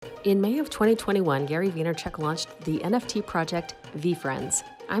In May of 2021, Gary Vaynerchuk launched the NFT project VeeFriends.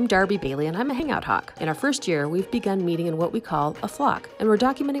 I'm Darby Bailey, and I'm a Hangout hawk. In our first year, we've begun meeting in what we call a Flawk, and we're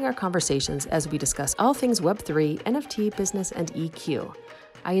documenting our conversations as we discuss all things Web3, NFT, business, and EQ.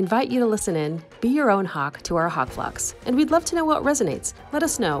 I invite you to listen in, be your own hawk to our hawk flocks, and we'd love to know what resonates. Let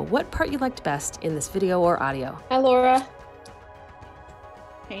us know what part you liked best in this video or audio. Hi, Laura.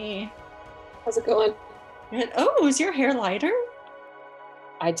 Hey. How's it going? Good. Oh, is your hair lighter?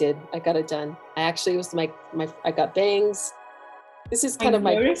 I did. I got it done. I actually was I got bangs. This is kind of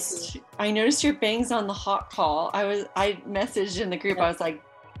my. I noticed your bangs on the hot call. I messaged in the group. I was like,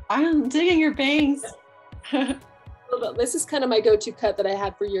 I'm digging your bangs. This is kind of my go-to cut that I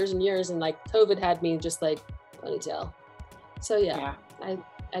had for years and years, and like COVID had me just like ponytail. So yeah.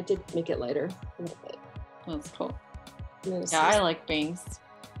 I did make it lighter a little bit. That's cool. Yeah, I like bangs.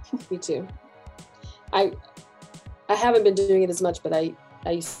 Me too. I haven't been doing it as much, but I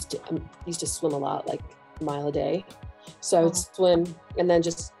used to swim a lot, like a mile a day. So I would swim and then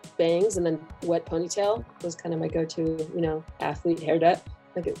just bangs and then wet ponytail was kind of my go-to, athlete haircut.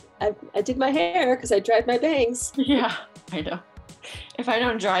 Like I did my hair because I dried my bangs. Yeah, I know. If I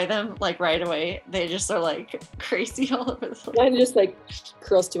don't dry them like right away, they just are like crazy all over the place. Mine just like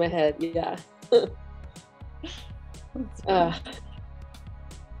curls to my head. Yeah.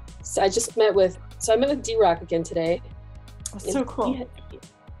 So I met with D-Rock again today. That's so cool.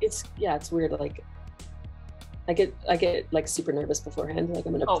 It's weird. Like I get like super nervous beforehand. Like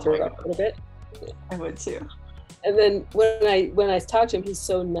I'm gonna throw it up a little bit. I would too. And then when I talk to him, he's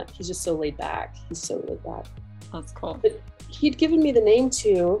just so laid back. He's so laid back. That's cool. But he'd given me the name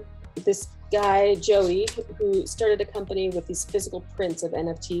to this guy, Joey, who started a company with these physical prints of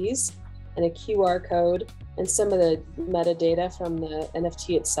NFTs and a QR code and some of the metadata from the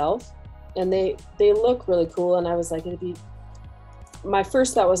NFT itself. And they look really cool. And I was like, my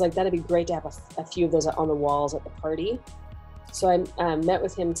first thought was like, that'd be great to have a few of those on the walls at the party. So I met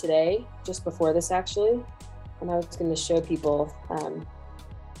with him today, just before this actually, and I was going to show people.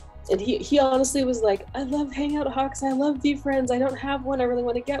 And he honestly was like, I love Hangout Hawks. I love VeeFriends. I don't have one. I really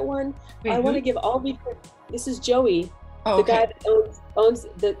want to get one. Wait, I want to give all VeeFriends. This is Joey, the guy that owns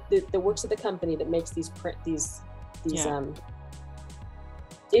the works at the company that makes these.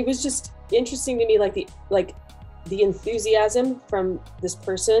 It was just interesting to me, like the enthusiasm from this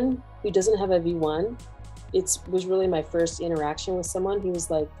person who doesn't have a V1. It was really my first interaction with someone. He was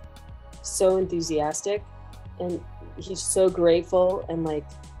like so enthusiastic and he's so grateful. And like,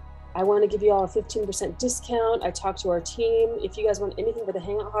 I want to give you all a 15% discount. I talked to our team. If you guys want anything for the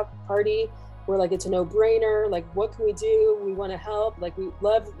Hangout Hawk party, we're like, it's a no-brainer. Like, what can we do? We want to help. Like, we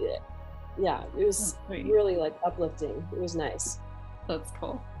love it. Yeah, it was really like uplifting. It was nice. That's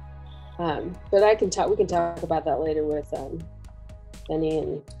cool. But we can talk about that later with Benny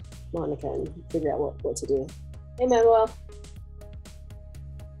and Monica and figure out what to do. Hey, Manuel.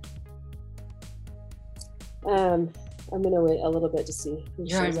 I'm gonna wait a little bit to see who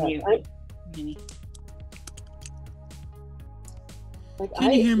shows up. Can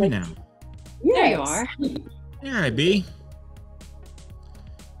you hear me now? Yes. There you are. There I be.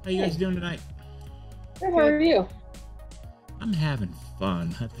 How you guys doing tonight? Good, how are you? I'm having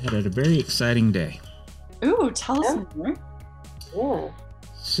fun. I've had a very exciting day. Ooh, tell us more. Yeah.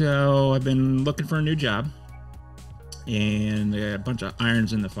 So I've been looking for a new job, and I got a bunch of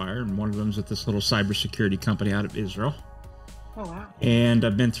irons in the fire, and one of them is with this little cybersecurity company out of Israel. Oh, wow. And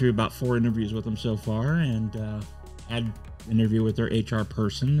I've been through about 4 interviews with them so far, and had an interview with their HR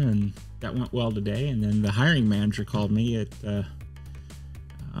person, and that went well today. And then the hiring manager called me at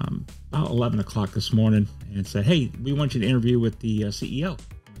about 11 o'clock this morning and said, hey, we want you to interview with the CEO. I'm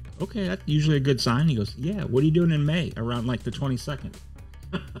like, okay, that's usually a good sign. He goes, yeah, what are you doing in May around like the 22nd?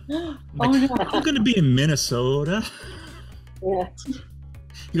 I'm going to be in Minnesota. Yeah.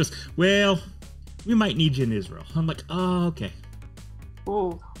 He goes, well, we might need you in Israel. I'm like, oh, okay.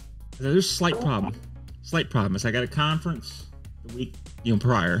 Oh. There's a slight problem. Is I got a conference the week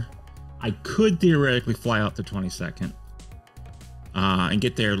prior. I could theoretically fly out the 22nd and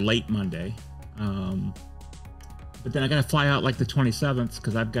get there late Monday. But then I got to fly out like the 27th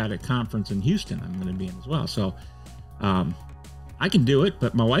because I've got a conference in Houston I'm going to be in as well. So I can do it,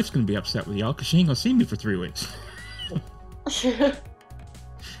 but my wife's going to be upset with y'all because she ain't going to see me for 3 weeks.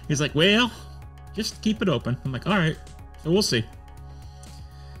 He's like, well, just keep it open. I'm like, all right, so we'll see.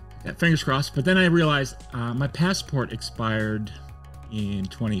 Yeah, fingers crossed. But then I realized my passport expired in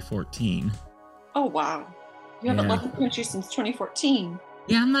 2014. Oh, wow. You haven't left the country since 2014.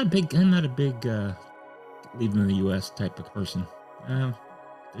 Yeah, I'm not a big leaving the U.S. type of person.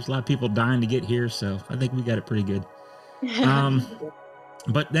 There's a lot of people dying to get here, so I think we got it pretty good.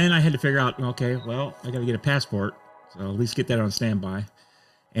 But then I had to figure out, okay, well, I got to get a passport, so at least get that on standby.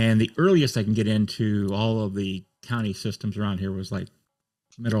 And the earliest I can get into all of the county systems around here was like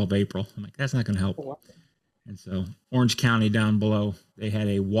middle of April. I'm like, that's not going to help. And so Orange County down below, they had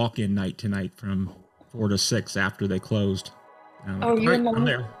a walk-in night tonight from 4 to 6 after they closed. And I'm like, all right, I'm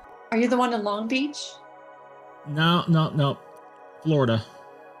there. Are you the one in Long Beach? No. Florida.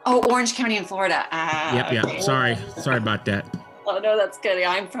 Oh, Orange County in Florida. Yep. Okay. Sorry about that. Oh no, that's good.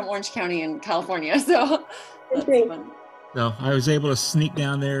 Yeah, I'm from Orange County in California, so that's fun. So I was able to sneak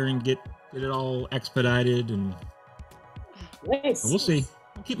down there and get it all expedited, and nice. We'll see.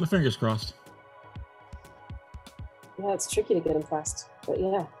 I'll keep my fingers crossed. Yeah, it's tricky to get them fast, but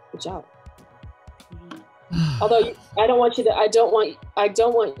yeah, good job. Although I don't want you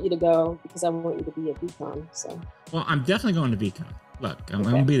to go because I want you to be at VeeCon. So. Well, I'm definitely going to VeeCon. Look, I'm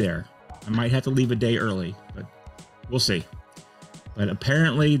going to be there. I might have to leave a day early, but we'll see. But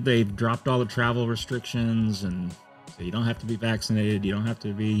apparently they've dropped all the travel restrictions, and so you don't have to be vaccinated. You don't have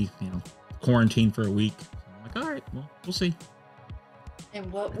to be, quarantined for a week. So I'm like, all right, well, we'll see. And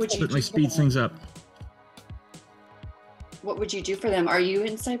what would you certainly speeds things up? What would you do for them? Are you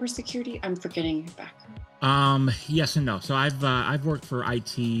in cybersecurity? I'm forgetting your background. Yes and no. So I've worked for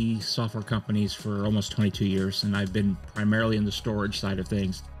IT software companies for almost 22 years, and I've been primarily in the storage side of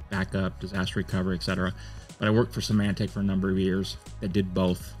things, backup, disaster recovery, etc. But I worked for Symantec for a number of years that did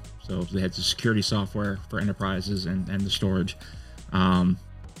both. So they had the security software for enterprises and the storage. And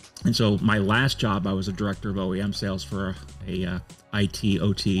so my last job, I was a director of OEM sales for a IT,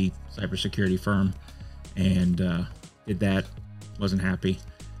 OT cybersecurity firm, and did that, wasn't happy,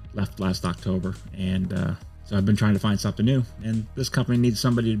 left last October. And so I've been trying to find something new. And this company needs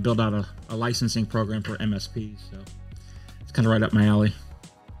somebody to build out a licensing program for MSPs. So it's kind of right up my alley.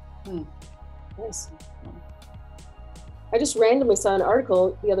 Nice. I just randomly saw an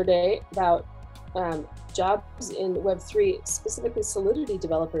article the other day about jobs in Web3, specifically Solidity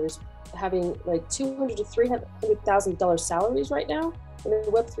developers, having like $200,000 to $300,000 salaries right now in the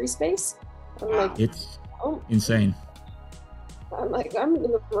Web3 space. I'm like, it's insane. I'm like, I'm in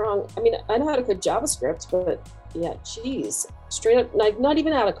the wrong. I mean, I know how to code JavaScript, but yeah, geez, straight up, like not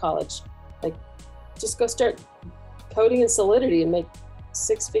even out of college, like just go start coding in Solidity and make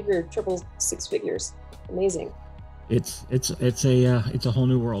triple six figures. Amazing. It's a whole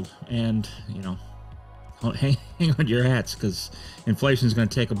new world, and hang on your hats, because inflation is going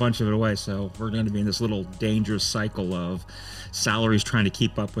to take a bunch of it away. So we're going to be in this little dangerous cycle of salaries trying to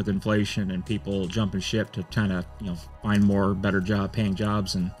keep up with inflation and people jumping ship to trying to find better paying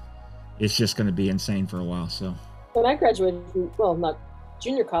jobs, and it's just going to be insane for a while. So when I graduated from, well, not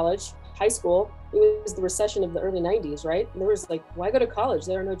junior college, high school, it was the recession of the early 90s, right? And there was like, why go to college?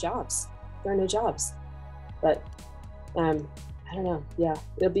 There are no jobs. But I don't know. Yeah,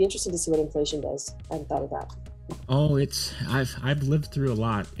 it'll be interesting to see what inflation does. I hadn't thought of that. Oh, I've lived through a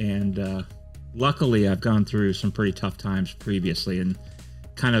lot, and luckily I've gone through some pretty tough times previously, and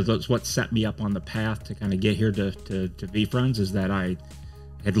kind of that's what set me up on the path to kind of get here to VeeFriends, is that I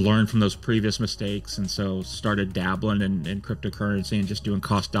had learned from those previous mistakes, and so started dabbling in cryptocurrency and just doing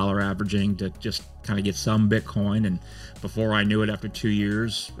cost dollar averaging to just kind of get some Bitcoin. And before I knew it, after 2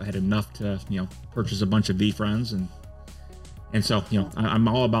 years, I had enough to purchase a bunch of VeeFriends, and so I'm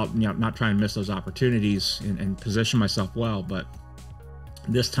all about not trying to miss those opportunities and position myself well. But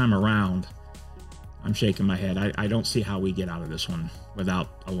this time around, I'm shaking my head. I don't see how we get out of this one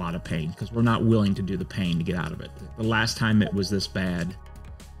without a lot of pain, because we're not willing to do the pain to get out of it. The last time it was this bad,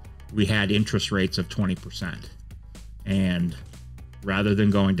 we had interest rates of 20%. And rather than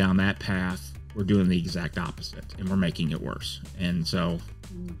going down that path, we're doing the exact opposite, and we're making it worse. And so...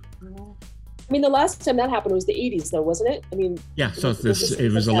 I mean, the last time that happened was the 80s, though, wasn't it? I mean... Yeah, so it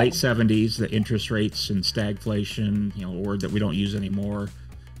was the late 70s, the interest rates and stagflation, a word that we don't use anymore.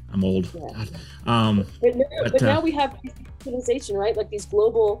 I'm old. Yeah. But now we have civilization, right? Like this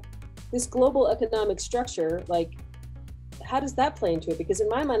global economic structure, like, how does that play into it? Because in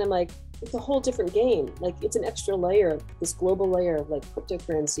my mind, I'm like, it's a whole different game. Like, it's an extra layer, this global layer of like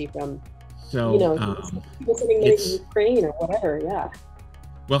cryptocurrency from, people sitting in Ukraine or whatever. Yeah.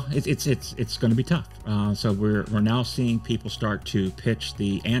 Well, it's going to be tough. So we're now seeing people start to pitch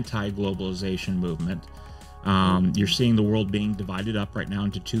the anti-globalization movement. You're seeing the world being divided up right now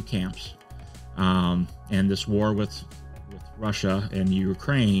into two camps, and this war with Russia and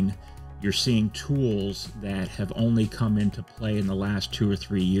Ukraine. You're seeing tools that have only come into play in the last 2 or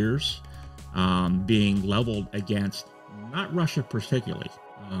 3 years, being leveled against not Russia particularly.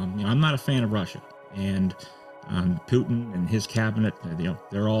 I'm not a fan of Russia, and Putin and his cabinet,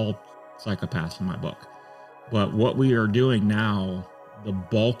 they're all psychopaths in my book. But what we are doing now the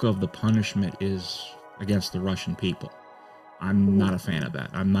bulk of the punishment is against the Russian people. I'm not a fan of that.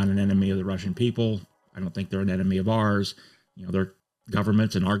 I'm not an enemy of the Russian people. I don't think they're an enemy of ours. You know, their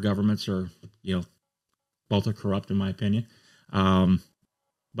governments and our governments are, you know, both are corrupt in my opinion.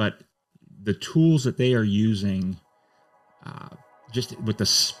 But the tools that they are using, just with the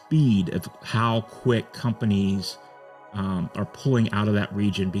speed of how quick companies are pulling out of that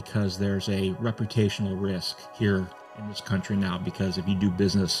region, because there's a reputational risk here in this country now, because if you do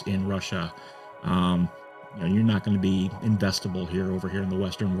business in Russia, you know, you're not going to be investable over here in the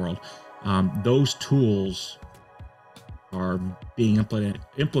Western world. Those tools are being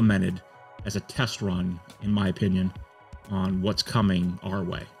implemented as a test run, in my opinion, on what's coming our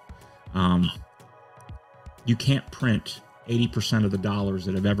way. You can't print 80% of the dollars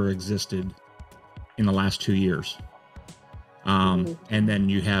that have ever existed in the last 2 years. And then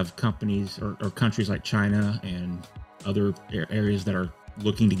you have companies or countries like China and other areas that are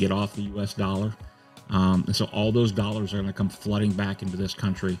looking to get off the US dollar. And so all those dollars are going to come flooding back into this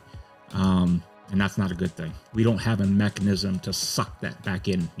country. And that's not a good thing. We don't have a mechanism to suck that back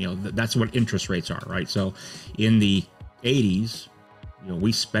in. You know, that's what interest rates are, right? So in the 80s, you know,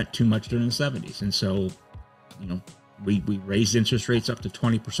 we spent too much during the 70s. And so, you know, we raised interest rates up to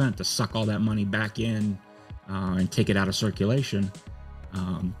 20% to suck all that money back in and take it out of circulation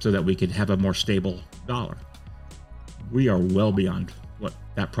so that we could have a more stable dollar. We are well beyond what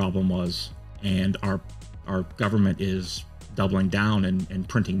that problem was. And our government is doubling down and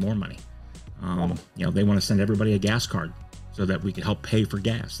printing more money. You know, they want to send everybody a gas card so that we can help pay for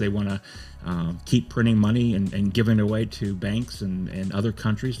gas. They want to keep printing money and giving it away to banks and other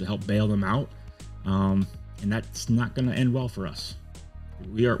countries to help bail them out. And that's not going to end well for us.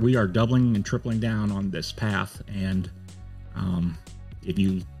 We are doubling and tripling down on this path. And if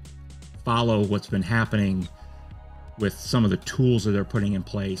you follow what's been happening with some of the tools that they're putting in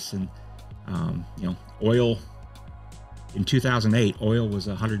place, and you know, oil in 2008, oil was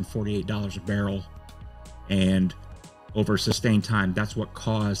 $148 a barrel, and over a sustained time, that's what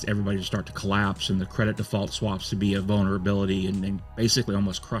caused everybody to start to collapse and the credit default swaps to be a vulnerability, and basically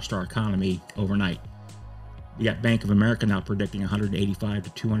almost crushed our economy overnight. You got Bank of America now predicting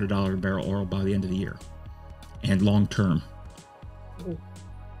 $185 to $200 a barrel oil by the end of the year, and long term. We're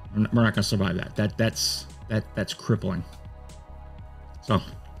not going to survive that. That's crippling. So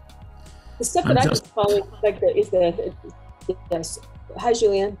the stuff that I've been following, like yes. Hi,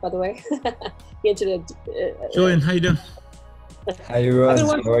 Julian, by the way. Julian, how you doing? Hi,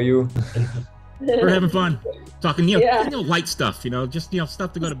 everyone. How are you? We're having fun talking, you know, light stuff, you know, just, you know,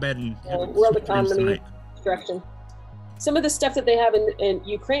 stuff to go to bed and world economy direction. Some of the stuff that they have in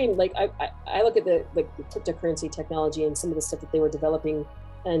Ukraine, like I look at the cryptocurrency technology and some of the stuff that they were developing,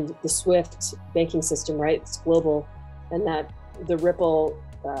 and the SWIFT banking system, right? It's global, and that the Ripple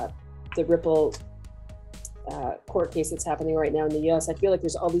court case that's happening right now in the US. I feel like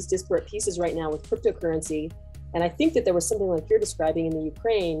there's all these disparate pieces right now with cryptocurrency. And I think that there was something like you're describing in the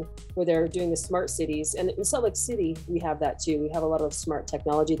Ukraine, where they're doing the smart cities. And in Salt Lake City, we have that too. We have a lot of smart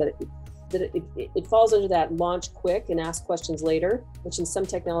technology that it falls under that launch quick and ask questions later, which in some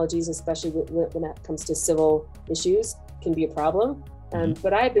technologies, especially when it comes to civil issues, can be a problem.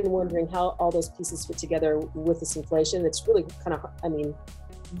 But I've been wondering how all those pieces fit together with this inflation. It's really kind of, I mean,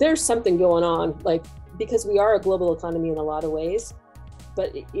 there's something going on, like, because we are a global economy in a lot of ways,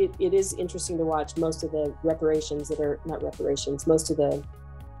 but it is interesting to watch most of the reparations that are not reparations. Most of the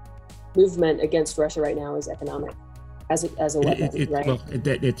movement against Russia right now is economic, as a weapon, right? Well,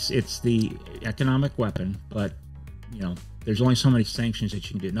 it's the economic weapon, but you know, there's only so many sanctions that you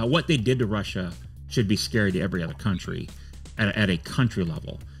can do. Now, what they did to Russia should be scary to every other country at a country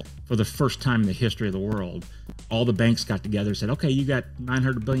level. For the first time in the history of the world, all the banks got together and said, okay, you got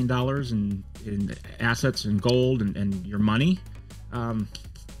 $900 billion in assets and gold and your money.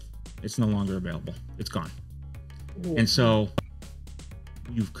 It's no longer available. It's gone. And so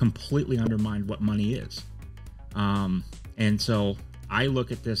you've completely undermined what money is. And so I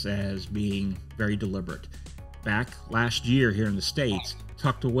look at this as being very deliberate. Back last year here in the States,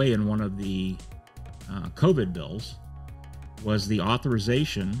 tucked away in one of the COVID bills was the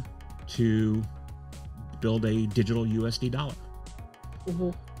authorization to build a digital USD dollar.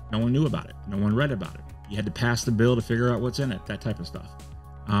 No one knew about it. No one read about it. You had to pass the bill to figure out what's in it, that type of stuff.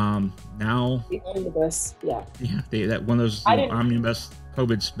 Now, the omnibus, that one of those omnibus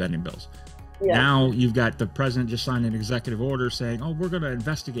COVID spending bills. Now you've got the president just signed an executive order saying, "Oh, we're going to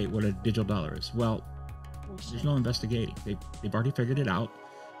investigate what a digital dollar is." Well, there's no investigating. They've already figured it out.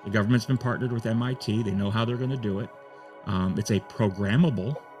 The government's been partnered with MIT. They know how they're going to do it. It's a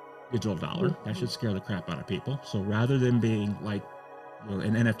programmable digital dollar. That should scare the crap out of people. So rather than being like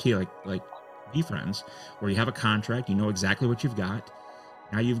an NFT like VeeFriends, where you have a contract, you know exactly what you've got.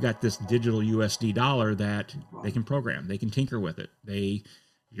 Now you've got this digital USD dollar that they can program, they can tinker with it.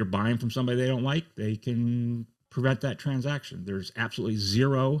 You're buying from somebody they don't like, they can prevent that transaction. There's absolutely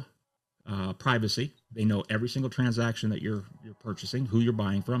zero privacy. They know every single transaction that you're purchasing, who you're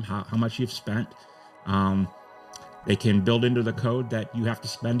buying from, how much you've spent. They can build into the code that you have to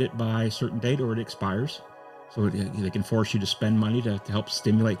spend it by a certain date or it expires. So they can force you to spend money to help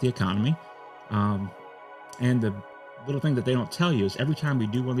stimulate the economy. And the little thing that they don't tell you is every time we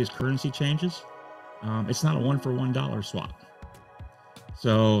do one of these currency changes, it's not a $1-for-$1 swap.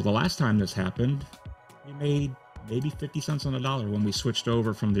 So the last time this happened, we made maybe 50 cents on the dollar when we switched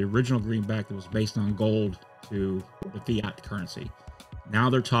over from the original greenback that was based on gold to the fiat currency. Now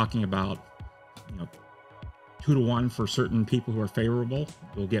they're talking about, 2-to-1 for certain people who are favorable.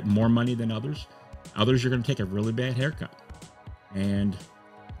 You'll get more money than others. Others, you're going to take a really bad haircut. And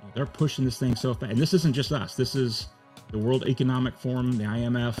they're pushing this thing so fast. And this isn't just us. This is the World Economic Forum, the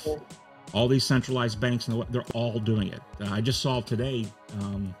IMF, all these centralized banks, they're all doing it. I just saw today,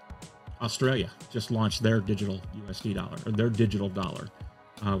 Australia just launched their digital USD dollar, or their digital dollar,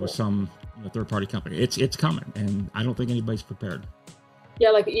 with some third-party company. It's coming, and I don't think anybody's prepared.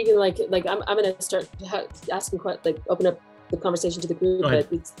 Yeah, even I'm gonna start asking, open up the conversation to the group.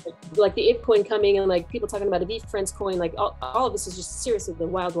 But it's like the ep coin coming, and people talking about a VeeFriends coin. All of this is just seriously the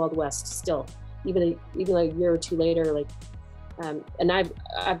wild west still. Even a year or two later, and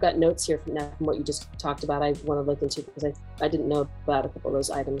I've got notes here from what you just talked about. I want to look into because I didn't know about a couple of those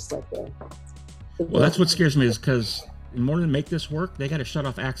items well, that's what scares me, is because in order to make this work, they got to shut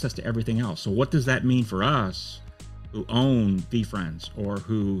off access to everything else. So what does that mean for us who own VeeFriends or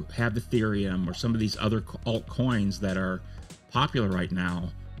who have Ethereum or some of these other altcoins that are popular right now?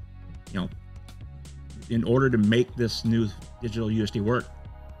 In order to make this new digital USD work,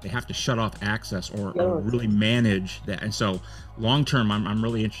 they have to shut off access or really manage that. And so long term, I'm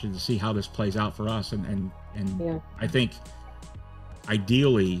really interested to see how this plays out for us. And I think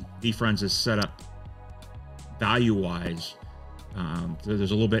ideally VeeFriends is set up value wise. So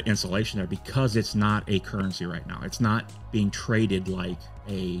there's a little bit of insulation there because it's not a currency right now. It's not being traded like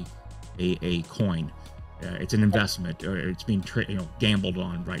a coin. It's an investment, or it's being gambled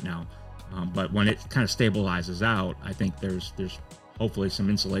on right now. But when it kind of stabilizes out, I think there's hopefully some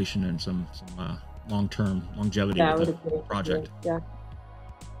insulation and some long-term longevity with the project. Yeah.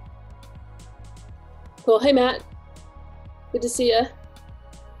 Cool. Hey, Matt. Good to see you.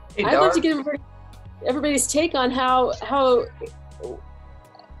 Hey, I'd love to get everybody's take on how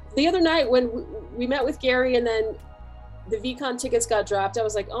the other night when we met with Gary and then the VCon tickets got dropped, I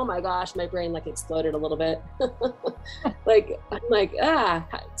was like, oh my gosh, my brain exploded a little bit.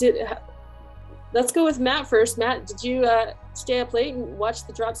 Let's go with Matt first. Matt, did you stay up late and watch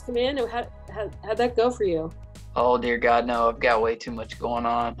the drops come in? Or how'd that go for you? Oh dear God, no! I've got way too much going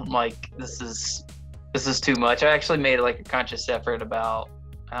on. I'm like, this is too much. I actually made a conscious effort about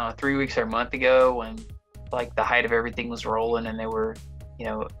 3 weeks or a month ago when the height of everything was rolling and they were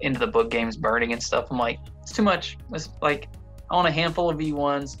into the book games burning and stuff. I'm like, it's too much. It's I want a handful of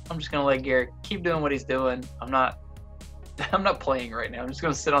V1s. I'm just gonna let Garrett keep doing what he's doing. I'm not playing right now. I'm just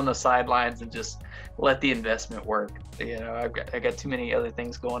gonna sit on the sidelines and just let the investment work. I got too many other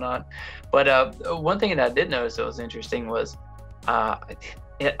things going on. But one thing that I did notice that was interesting was I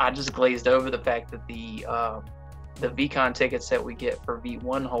just glazed over the fact that the VCon tickets that we get for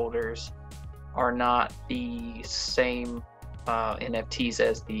V1 holders are not the same NFTs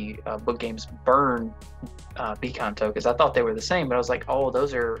as the book games burn VCon tokens. I thought they were the same, but I was like, oh,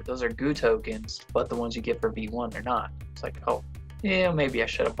 those are goo tokens, but the ones you get for V1 are not. It's like, oh yeah, maybe I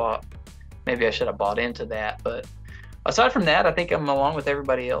should have bought into that. But aside from that, I think I'm, along with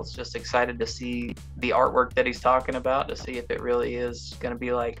everybody else, just excited to see the artwork that he's talking about, to see if it really is going to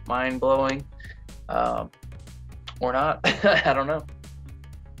be mind-blowing or not. I don't know.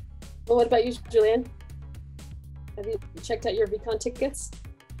 Well, what about you, Julian? Have you checked out your VCon tickets?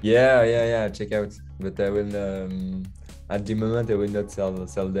 Yeah, check out. But I will at the moment I will not sell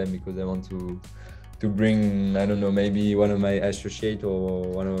them because I want to bring, I don't know, maybe one of my associate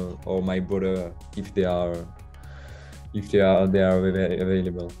or my brother if they are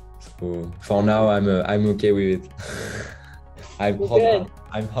available. So for now I'm okay with it.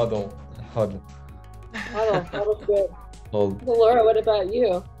 I'm huddle. Huddle's good. Well, Laura, what about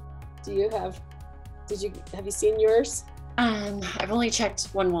you? Have you seen yours? I've only checked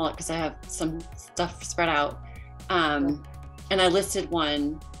one wallet because I have some stuff spread out. And I listed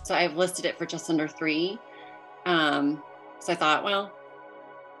one, so I've listed it for just under 3. So I thought, well,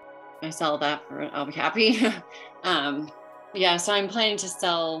 if I sell that I'll be happy. Yeah, so I'm planning to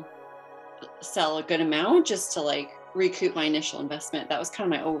sell a good amount just to like recoup my initial investment. That was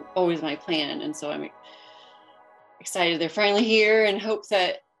kind of always my plan, and so I'm excited they're finally here, and hope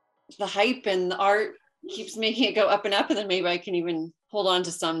that the hype and the art keeps making it go up and up, and then maybe I can even hold on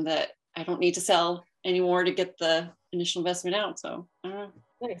to some that I don't need to sell anymore to get the initial investment out. So I don't know.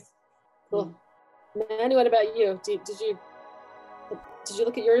 Nice, cool. Manny, what about you? Did you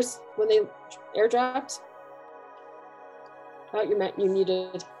look at yours when they airdropped? Oh, you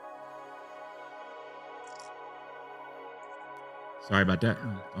muted. Sorry about that.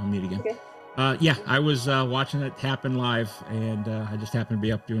 I'll mute again. Okay. Yeah, I was watching it happen live, and I just happened to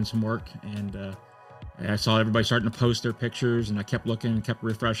be up doing some work, and I saw everybody starting to post their pictures, and I kept looking and kept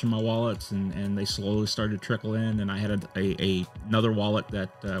refreshing my wallets, and they slowly started to trickle in, and I had another wallet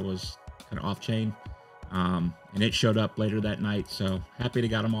that was kind of off chain, and it showed up later that night. So happy to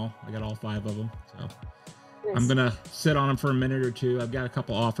got them all. I got all 5 of them. So nice. I'm gonna sit on them for a minute or two. I've got a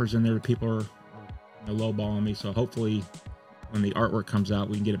couple offers in there that people are lowballing me. So hopefully, when the artwork comes out,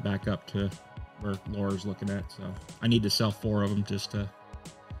 we can get it back up to where Laura's looking at. So I need to sell 4 of them just to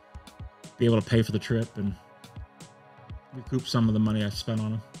be able to pay for the trip and recoup some of the money I spent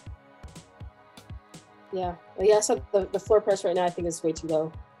on them. Yeah, so the floor price right now I think is way too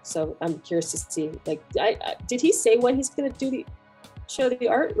low. So I'm curious to see. Like, did he say when he's going to show the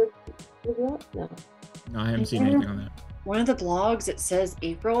art? No, I haven't seen anything on that. One of the blogs, it says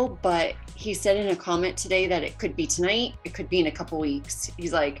April, but he said in a comment today that it could be tonight, it could be in a couple weeks.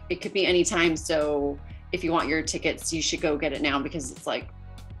 He's like, it could be anytime. So if you want your tickets, you should go get it now, because it's like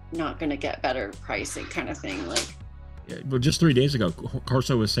not going to get better pricing kind of thing. Like, yeah, well, just 3 days ago,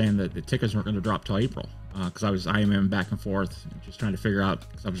 Corso was saying that the tickets weren't going to drop till April, because I was IMM back and forth, just trying to figure out,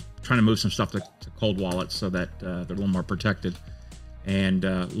 because I was trying to move some stuff to cold wallets so that they're a little more protected. And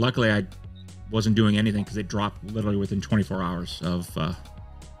luckily I wasn't doing anything, because it dropped literally within 24 hours of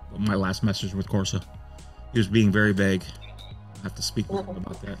my last message with Corso. He was being very vague. I have to speak with him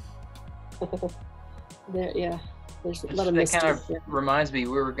about that. Yeah, there's a lot of mystery. That kind of reminds me,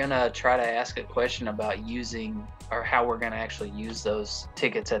 we were gonna try to ask a question about using, or how we're gonna actually use those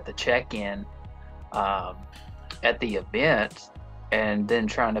tickets at the check-in at the event, and then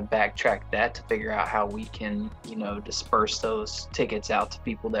trying to backtrack that to figure out how we can, disperse those tickets out to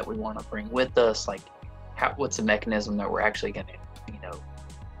people that we want to bring with us. Like, what's the mechanism that we're actually going to,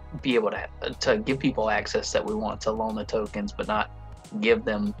 be able to give people access that we want to loan the tokens, but not give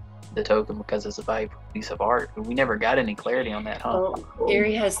them the token because it's a valuable piece of art. We never got any clarity on that, huh? Well,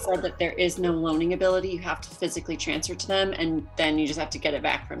 Gary has said that there is no loaning ability. You have to physically transfer to them, and then you just have to get it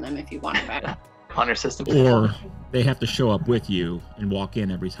back from them if you want it back. Honor system. Or they have to show up with you and walk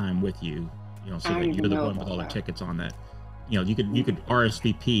in every time with you, so that you're the one with all the tickets on that. You could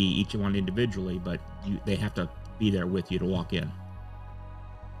RSVP each one individually, but they have to be there with you to walk in.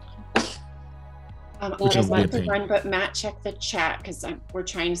 Which is my run, but Matt, check the chat, because we're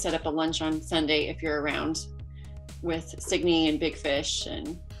trying to set up a lunch on Sunday if you're around, with Signy and Big Fish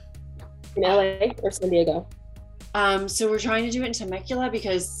and in LA or San Diego. So we're trying to do it in Temecula,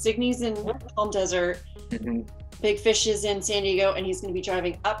 because Signy's in Palm Desert, Big Fish is in San Diego, and he's going to be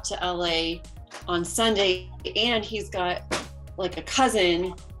driving up to LA on Sunday, and he's got like a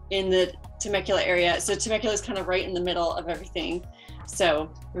cousin in the Temecula area. So Temecula is kind of right in the middle of everything.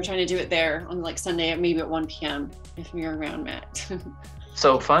 So we're trying to do it there on like Sunday, maybe at 1 p.m. if you're around, Matt.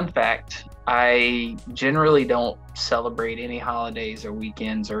 So fun fact, I generally don't celebrate any holidays or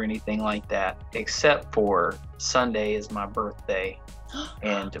weekends or anything like that, except for Sunday is my birthday.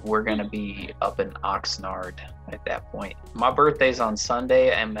 And we're going to be up in Oxnard at that point. My birthday's on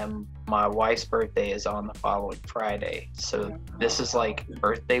Sunday, and then my wife's birthday is on the following Friday. So this is like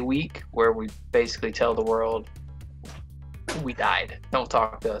birthday week, where we basically tell the world we died. Don't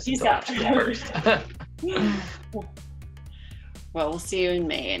talk to us until after the first. Well, we'll see you in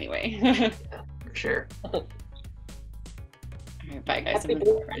May anyway. Yeah, for sure. All right, bye guys. Happy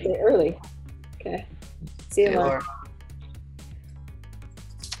birthday early. Okay. See you later.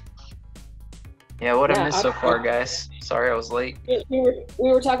 Yeah, what I missed so far, guys. Sorry I was late. We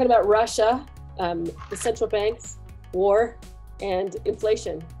were talking about Russia, the central banks, war, and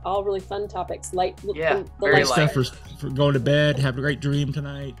inflation. All really fun topics. Very light stuff for going to bed. Have a great dream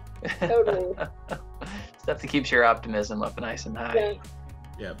tonight. Totally. Stuff that keeps your optimism up nice and high.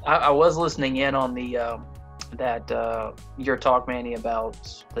 Yeah. I was listening in on the your talk, Manny,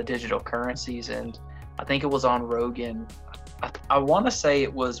 about the digital currencies, and I think it was on Rogan. I want to say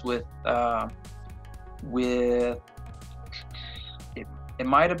it was with it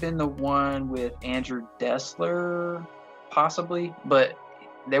might have been the one with Andrew Dessler, possibly, but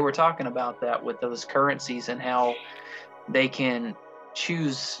they were talking about that with those currencies and how they can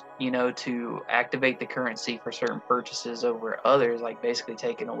choose, to activate the currency for certain purchases over others, like basically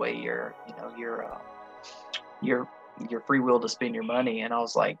taking away your free will to spend your money. And I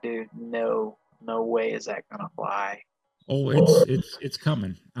was like, dude, no way is that gonna fly. Oh, it's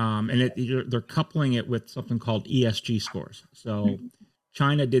coming. And they're coupling it with something called ESG scores. So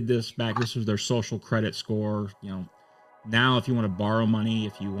China did this back. This was their social credit score. Now if you want to borrow money,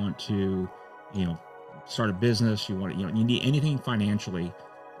 if you want to, start a business, you need anything financially,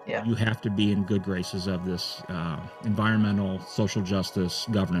 you have to be in good graces of this environmental, social justice,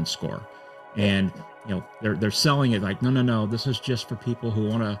 governance score. And they're selling it like, no, this is just for people who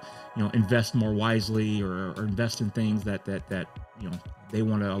want to invest more wisely or invest in things that they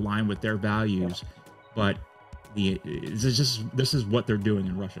want to align with their values. But this is what they're doing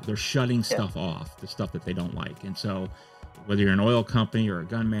in Russia. They're shutting stuff off, the stuff that they don't like. And so whether you're an oil company or a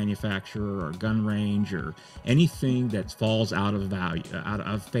gun manufacturer or a gun range or anything that falls out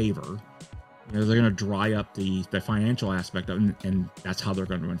of favor, they're going to dry up the financial aspect of it, and that's how they're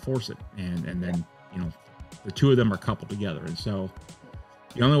going to enforce it. And then the two of them are coupled together. And so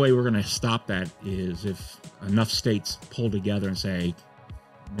the only way we're going to stop that is if enough states pull together and say,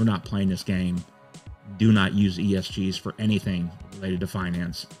 we're not playing this game. Do not use ESGs for anything related to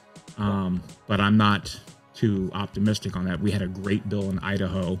finance. But I'm not too optimistic on that. We had a great bill in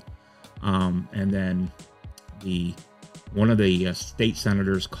Idaho. And then one of the state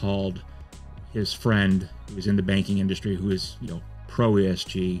senators called his friend who was in the banking industry, who is, pro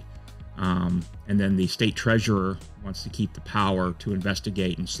ESG. And then the state treasurer wants to keep the power to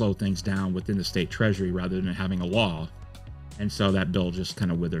investigate and slow things down within the state treasury rather than having a law. And so that bill just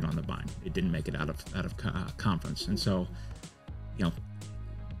kind of withered on the vine. It didn't make it out of conference. And so,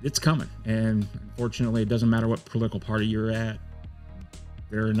 it's coming. And unfortunately, it doesn't matter what political party you're at.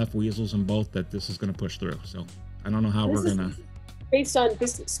 There are enough weasels in both that this is going to push through. So I don't know how we're going to. Based on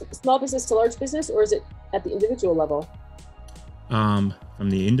small business to large business, or is it at the individual level? From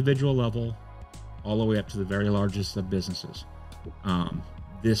the individual level all the way up to the very largest of businesses.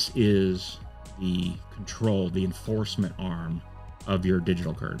 This is the control, the enforcement arm of your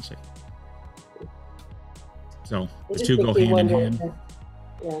digital currency. So the two go hand in hand.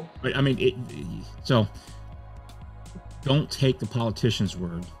 Yeah. But I mean, so don't take the politician's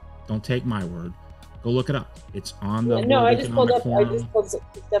word. Don't take my word. Go look it up. It's on the I just pulled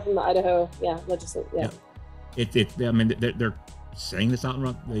stuff from the Idaho legislature. I mean, they're saying this out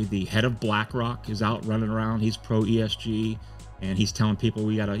and the head of BlackRock is out running around. He's pro ESG, and he's telling people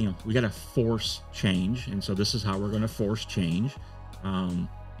we gotta force change. And so this is how we're going to force change.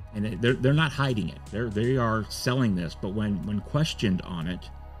 And they're not hiding it. They are selling this, but when questioned on it,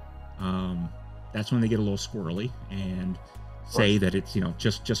 that's when they get a little squirrely and say that it's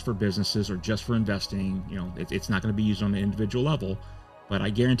just for businesses or just for investing. It's not going to be used on the individual level. But I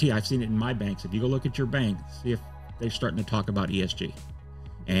guarantee, I've seen it in my banks. If you go look at your bank, see if they're starting to talk about ESG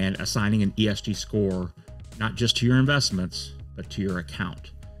and assigning an ESG score, not just to your investments, but to your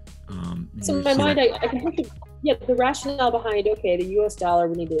account. So in my mind, I can picture, the rationale behind, okay, the U.S. dollar,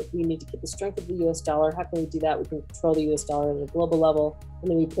 we need to keep the strength of the U.S. dollar. How can we do that? We can control the U.S. dollar at a global level, and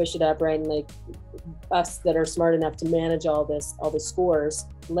then we push it up, right? And like us that are smart enough to manage all the scores,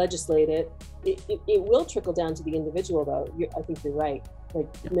 legislate it. It will trickle down to the individual, though. I think you're right. Like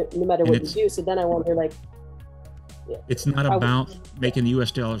no matter what you do. So then I wonder, like, it's not about making the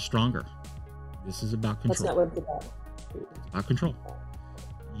U.S. dollar stronger. This is about control. That's not what it's about. It's about control.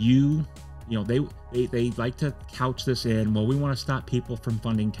 They like to couch this in, well, we want to stop people from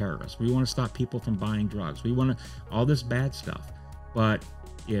funding terrorists. We want to stop people from buying drugs. We want to, all this bad stuff. But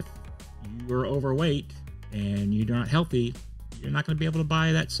if you're overweight and you're not healthy, you're not going to be able to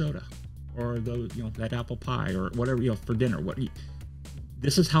buy that soda or that apple pie or whatever, for dinner.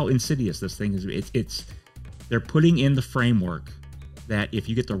 This is how insidious this thing is. They're putting in the framework that if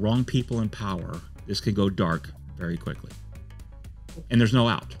you get the wrong people in power, this could go dark very quickly. And there's no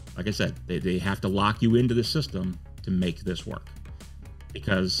out. Like I said, they have to lock you into the system to make this work,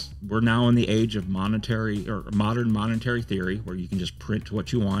 because we're now in the age of modern monetary theory, where you can just print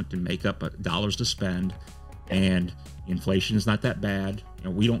what you want and make up dollars to spend, and inflation is not that bad.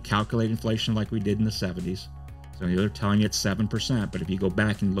 We don't calculate inflation like we did in the 70s. So they're telling you it's 7%, but if you go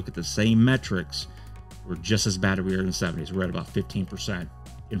back and look at the same metrics, we're just as bad as we were in the 70s. We're at about 15%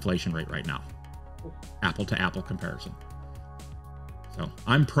 inflation rate right now, apple to apple comparison. So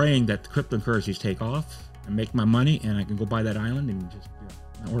I'm praying that the cryptocurrencies take off and make my money, and I can go buy that island and just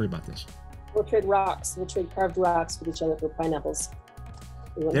not worry about this. We'll trade rocks. We'll trade carved rocks with each other for pineapples.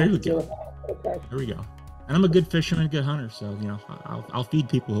 There we go. Okay. There we go. And I'm a good fisherman, good hunter, so I'll feed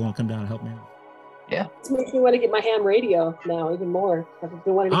people who want to come down and help me out. Yeah. This makes me want to get my ham radio now even more. I've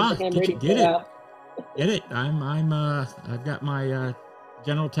been wanting to get the ham radio. Get it. Get it. I've got my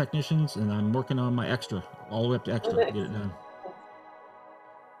general technicians, and I'm working on my extra, all the way up to extra. Okay. Get it done.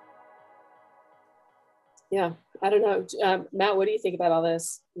 Yeah, I don't know, Matt. What do you think about all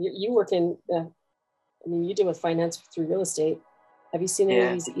this? You work in, I mean, you deal with finance through real estate. Have you seen any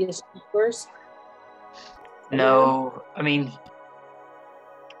of these ESG scores? No, I mean,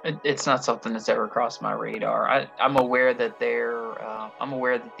 it's not something that's ever crossed my radar. I'm aware that I'm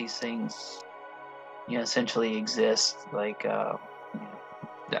aware that these things, essentially exist. Like, I'm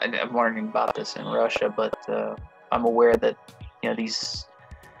learning about this in Russia, but I'm aware that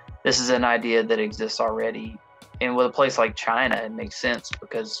this is an idea that exists already. And with a place like China, it makes sense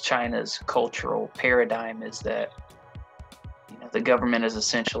because China's cultural paradigm is that the government is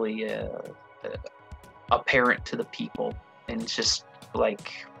essentially a parent to the people, and it's just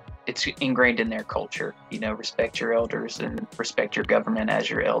like it's ingrained in their culture. Respect your elders and respect your government as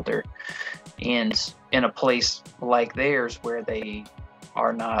your elder. And in a place like theirs, where they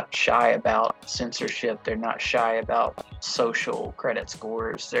are not shy about censorship, they're not shy about social credit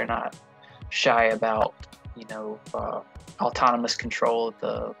scores, they're not shy about autonomous control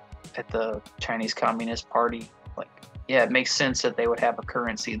at the Chinese Communist Party. Like, yeah, it makes sense that they would have a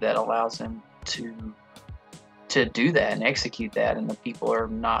currency that allows them to do that and execute that, and the people are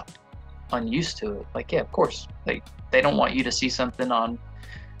not unused to it. Like, yeah, of course, they don't want you to see something on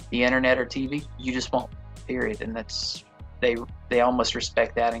the internet or TV. You just won't, period. And that's they almost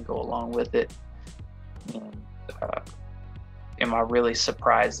respect that and go along with it. And am I really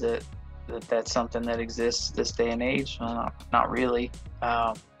surprised that that's something that exists this day and age? Not really.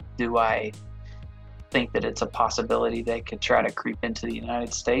 Do I think that it's a possibility they could try to creep into the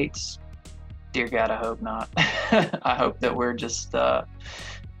United States? Dear God, I hope not. I hope that we're just I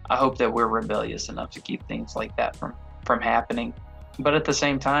hope that we're rebellious enough to keep things like that from happening. But at the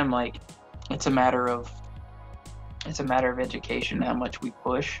same time, like, it's a matter of education, how much we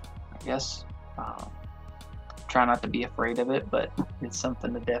push, I guess. Try not to be afraid of it, but it's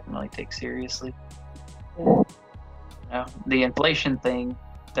something to definitely take seriously. The inflation thing,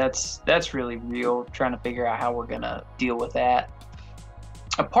 that's really real. Trying to figure out how we're gonna deal with that.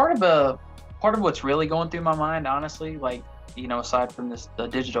 A part of what's really going through my mind, honestly, like, aside from the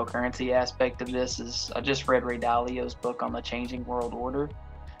digital currency aspect of this, is I just read Ray Dalio's book on the changing world order,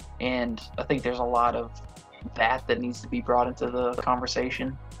 and I think there's a lot of that needs to be brought into the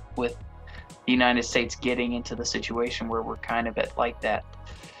conversation, with the United States getting into the situation where we're kind of at like that,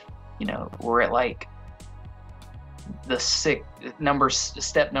 we're at like the step number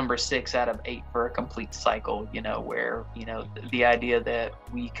 6 out of 8 for a complete cycle, where the idea that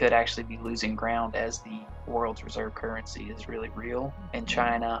we could actually be losing ground as the world's reserve currency is really real, and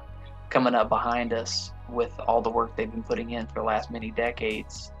China coming up behind us with all the work they've been putting in for the last many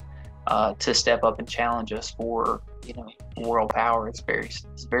decades to step up and challenge us for world power. It's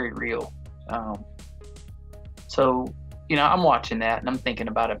very real. So I'm watching that and I'm thinking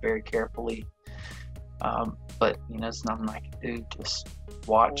about it very carefully. But it's nothing I can do. Just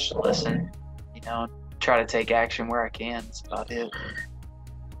watch, listen, try to take action where I can. That's about it.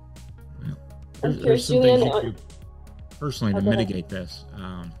 There's some things you do personally to mitigate this.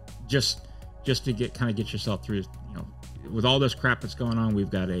 Just to get yourself through. With all this crap that's going on, we've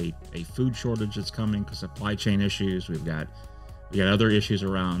got a food shortage that's coming because supply chain issues. We got other issues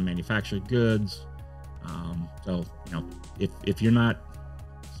around manufactured goods. So if you're not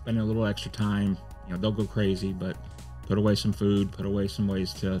spending a little extra time, they'll go crazy. But put away some food, put away some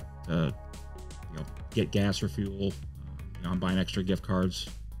ways to get gas or fuel. I'm buying extra gift cards,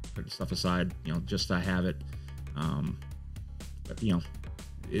 put stuff aside, just to have it. But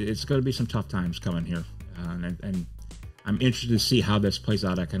it's going to be some tough times coming here, and I'm interested to see how this plays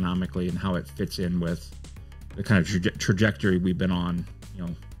out economically and how it fits in with the kind of trajectory we've been on,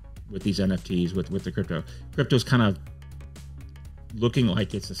 with these NFTs, with the crypto. Crypto's kind of looking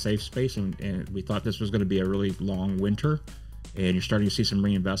like it's a safe space, and we thought this was going to be a really long winter, and you're starting to see some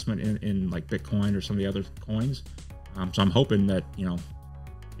reinvestment in like Bitcoin or some of the other coins. So I'm hoping that,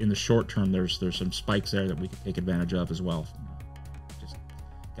 in the short term, there's some spikes there that we can take advantage of as well. Just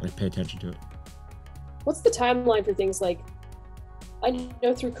got to pay attention to it. What's the timeline for things like, I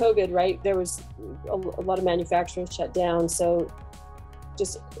know through COVID, right, there was a lot of manufacturing shut down. So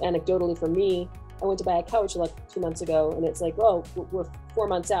just anecdotally for me, I went to buy a couch like 2 months ago, and it's like, oh, we're 4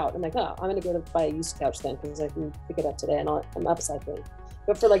 months out. I'm like, oh, I'm going to go to buy a used couch then, because I can pick it up today and I'm upcycling.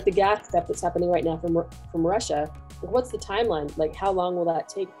 But for like the gas stuff that's happening right now from Russia, like, what's the timeline? Like, how long will that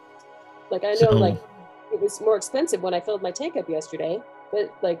take? Like, I know like it was more expensive when I filled my tank up yesterday,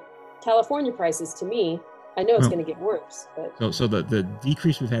 but like, California prices, to me, I know it's going to get worse. But so the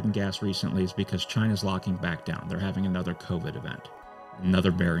decrease we've had in gas recently is because China's locking back down. They're having another COVID event,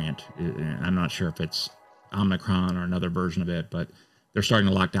 another variant. I'm not sure if it's Omicron or another version of it, but they're starting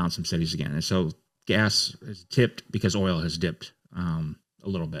to lock down some cities again. And so gas is tipped because oil has dipped a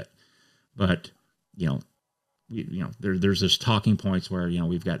little bit. But, there's this talking points where,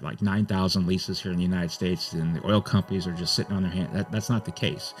 we've got like 9,000 leases here in the United States and the oil companies are just sitting on their hands. That's not the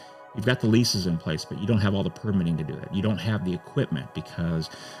case. You've got the leases in place, but you don't have all the permitting to do that. You don't have the equipment because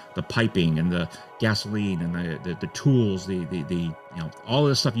the piping and the gasoline and the tools, all of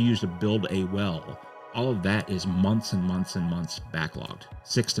the stuff you use to build a well, all of that is months and months and months backlogged,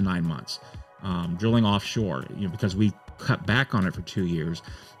 6 to 9 months. Drilling offshore, because we cut back on it for 2 years,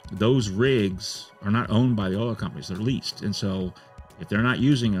 those rigs are not owned by the oil companies, they're leased. And so if they're not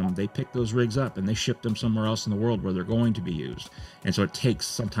using them, they pick those rigs up and they ship them somewhere else in the world where they're going to be used. And so it takes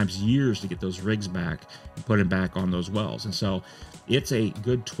sometimes years to get those rigs back and put them back on those wells. And so it's a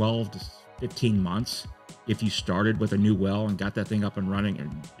good 12 to 15 months if you started with a new well and got that thing up and running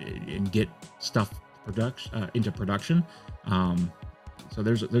and get stuff into production. So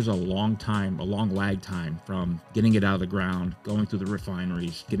there's a long lag time from getting it out of the ground, going through the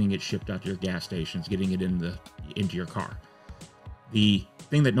refineries, getting it shipped out to your gas stations, getting it into your car. The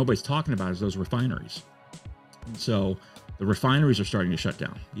thing that nobody's talking about is those refineries. And so the refineries are starting to shut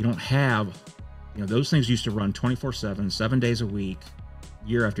down. You don't have, those things used to run 24/7, 7 days a week,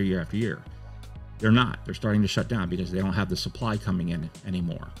 year after year after year. They're not. They're starting to shut down because they don't have the supply coming in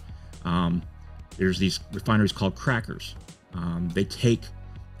anymore. There's these refineries called crackers. They take,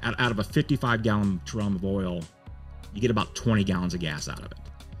 out of a 55-gallon drum of oil, you get about 20 gallons of gas out of it.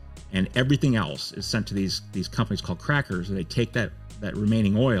 And everything else is sent to these companies called crackers, and they take that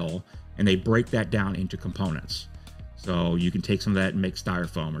remaining oil and they break that down into components. So you can take some of that and make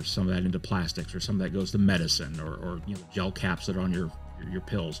styrofoam, or some of that into plastics, or some of that goes to medicine, or gel caps that are on your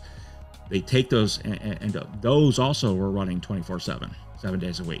pills. They take those, and those also were running 24/7, 7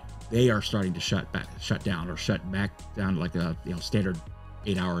 days a week. They are starting to shut down or shut back down like a standard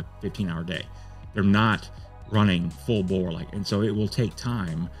 8-hour, 15-hour day. They're not running full bore and so it will take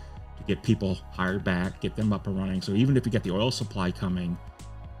time to get people hired back, get them up and running. So even if you get the oil supply coming,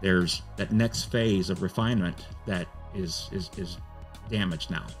 there's that next phase of refinement that is damaged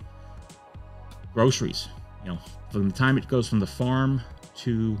now. Groceries, from the time it goes from the farm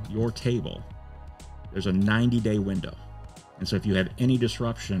to your table, there's a 90-day window. And so if you have any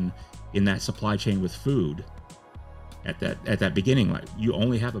disruption in that supply chain with food at that beginning, you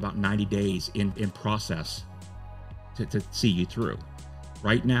only have about 90 days in process to see you through.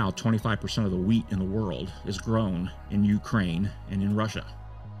 Right now, 25% of the wheat in the world is grown in Ukraine and in Russia,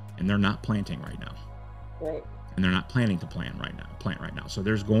 and they're not planting right now. Right. And they're not planning to plant right now. So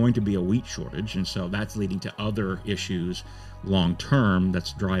there's going to be a wheat shortage, and so that's leading to other issues long term.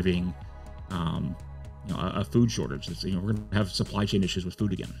 That's driving, a food shortage. We're going to have supply chain issues with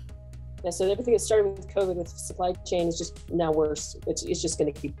food again. Yeah. So everything that started with COVID, with supply chain, is just now worse. It's just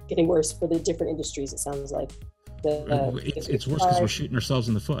going to keep getting worse for the different industries. It sounds like. It's worse because we're shooting ourselves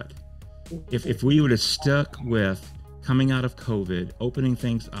in the foot. If we would have stuck with coming out of COVID, opening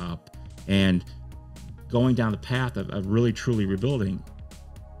things up, and going down the path of really truly rebuilding,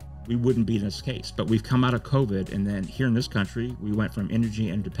 we wouldn't be in this case. But we've come out of COVID, and then here in this country, we went from energy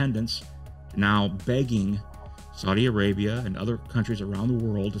independence to now begging Saudi Arabia and other countries around the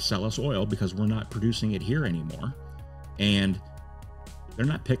world to sell us oil because we're not producing it here anymore. And they're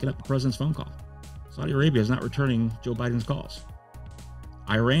not picking up the president's phone call. Saudi Arabia is not returning Joe Biden's calls.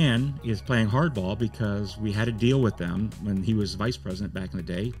 Iran is playing hardball because we had a deal with them when he was vice president back in the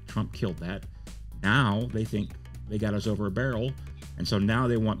day. Trump killed that. Now they think they got us over a barrel. And so now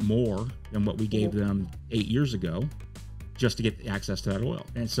they want more than what we gave them 8 years ago just to get access to that oil.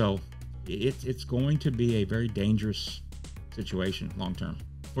 And so it's going to be a very dangerous situation long term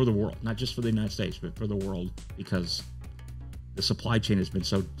for the world, not just for the United States, but for the world, because the supply chain has been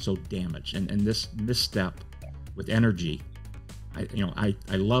so damaged, and this misstep with energy. I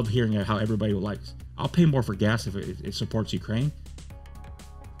love hearing how everybody likes. I'll pay more for gas if it supports Ukraine.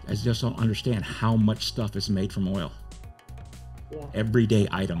 I just don't understand how much stuff is made from oil. Yeah. Everyday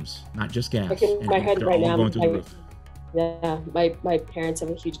items, not just gas. Like in my head right now, going through the roof. Yeah, my parents have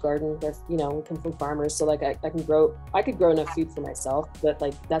a huge garden. They're, we come from farmers, so I could grow enough food for myself, but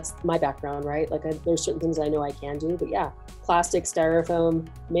that's my background, right? There's certain things I know I can do, but yeah, plastic, styrofoam,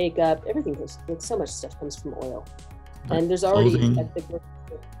 makeup, everything goes, so much stuff comes from oil. But and there's already,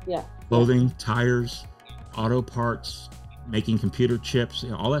 clothing, tires, auto parts, making computer chips,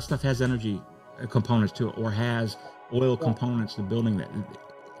 all that stuff has energy components to it, or has oil components to building that.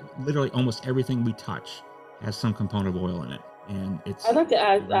 literally almost everything we touch has some component of oil in it, and it's. I'd like to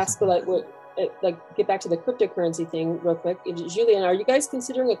ask get back to the cryptocurrency thing real quick. Julian, are you guys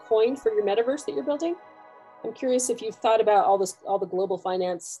considering a coin for your metaverse that you're building? I'm curious if you've thought about all the global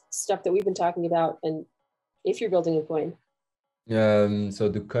finance stuff that we've been talking about, and if you're building a coin. So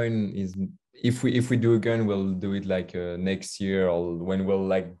the coin is, if we do a coin, we'll do it like next year, or when we'll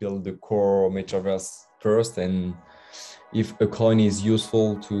like build the core metaverse first. And if a coin is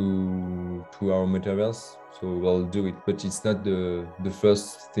useful to our metaverse, so we'll do it. But it's not the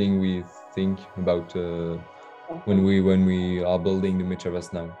first thing we think about when we are building the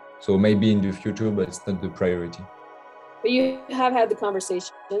metaverse now. So maybe in the future, but it's not the priority. But you have had the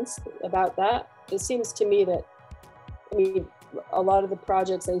conversations about that. It seems to me that, I mean, a lot of the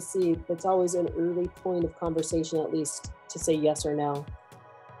projects I see, it's always an early point of conversation, at least, to say yes or no.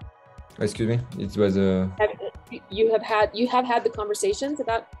 Excuse me? It was a... You have had the conversations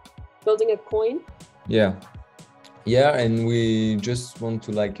about building a coin? Yeah, and we just want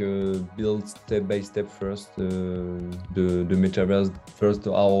to like build step by step first the metaverse, first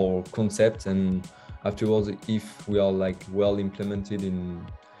our concept, and afterwards, if we are like well implemented in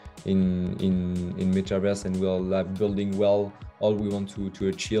metaverse and we are like building well all we want to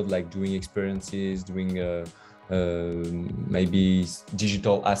achieve, like doing experiences, doing maybe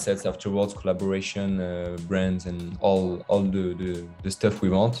digital assets afterwards, collaboration, brands, and all the stuff we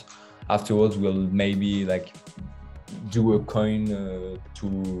want. Afterwards, we'll maybe like do a coin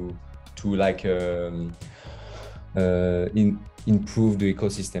to like improve the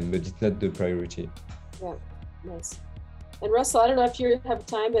ecosystem, but it's not the priority. Yeah, nice. And Russell, I don't know if you have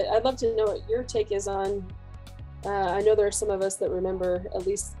time, but I'd love to know what your take is on. I know there are some of us that remember at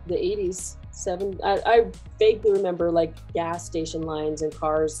least the 80s, I vaguely remember like gas station lines and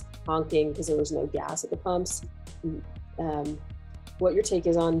cars honking because there was no gas at the pumps. What your take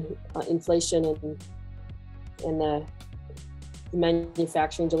is on inflation and the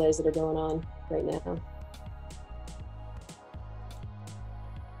manufacturing delays that are going on right now.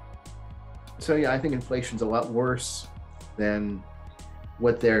 So yeah, I think inflation's a lot worse than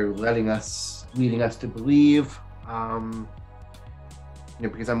what they're leading us to believe.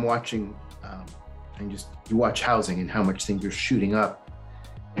 Because I'm watching, and you watch housing and how much things are shooting up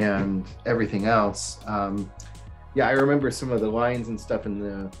and everything else. Yeah, I remember some of the lines and stuff in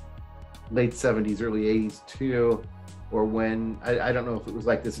the late 70s, early 80s too, or when, I don't know if it was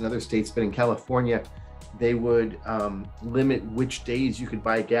like this in other states, but in California, they would limit which days you could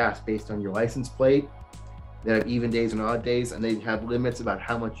buy gas based on your license plate. They'd have even days and odd days, and they'd have limits about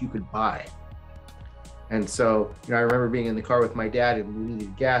how much you could buy. And so, I remember being in the car with my dad and we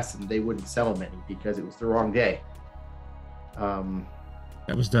needed gas and they wouldn't sell them any because it was the wrong day.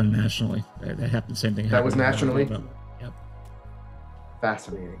 That was done nationally. That happened, same thing. That was nationally? Yep.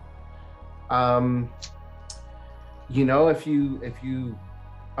 Fascinating. If you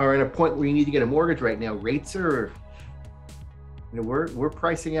are at a point where you need to get a mortgage right now, rates are, we're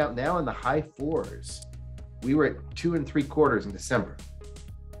pricing out now in the high 4s. We were at 2 3/4 in December.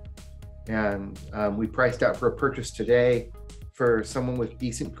 And we priced out for a purchase today for someone with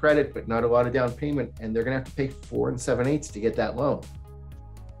decent credit, but not a lot of down payment. And they're going to have to pay 4 7/8 to get that loan.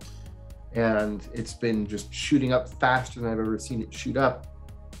 And it's been just shooting up faster than I've ever seen it shoot up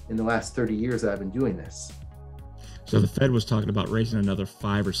in the last 30 years that I've been doing this. So the Fed was talking about raising another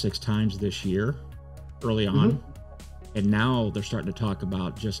 5 or 6 times this year, early on. Mm-hmm. And now they're starting to talk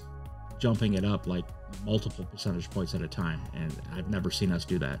about just jumping it up like multiple percentage points at a time. And I've never seen us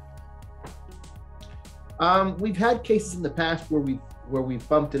do that. We've had cases in the past where we've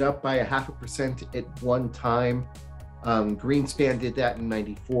bumped it up by 0.5% at one time. Greenspan did that in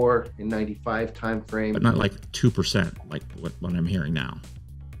 94, in 95 time frame. But not like 2%, like what I'm hearing now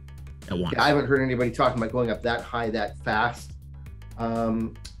at once. Yeah, I haven't heard anybody talking about going up that high that fast.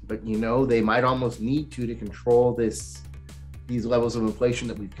 But they might almost need to control these levels of inflation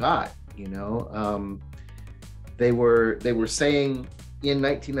that we've got. They were saying in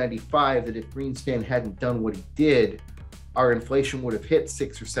 1995 that if Greenspan hadn't done what he did, our inflation would have hit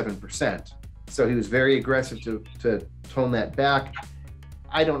 6 or 7%. So he was very aggressive to tone that back.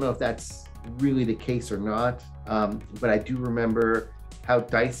 I don't know if that's really the case or not, but I do remember how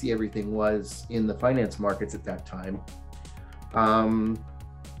dicey everything was in the finance markets at that time. I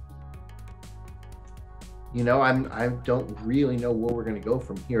don't really know where we're going to go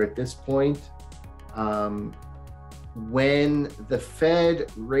from here at this point. When the Fed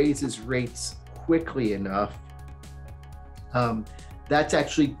raises rates quickly enough, that's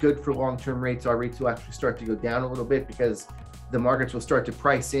actually good for long-term rates. Our rates will actually start to go down a little bit because the markets will start to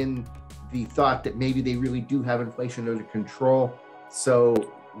price in the thought that maybe they really do have inflation under control. So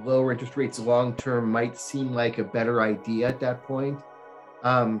lower interest rates long-term might seem like a better idea at that point.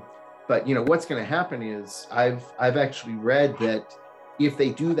 But what's going to happen is I've actually read that if they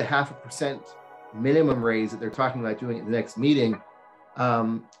do the 0.5% minimum raise that they're talking about doing at the next meeting,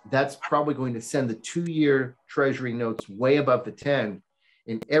 that's probably going to send the 2-year treasury notes way above the 10.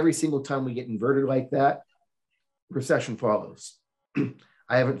 And every single time we get inverted like that, recession follows.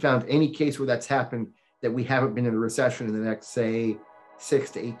 I haven't found any case where that's happened that we haven't been in a recession in the next, say,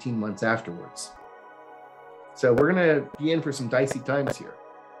 6 to 18 months afterwards. So we're going to be in for some dicey times here.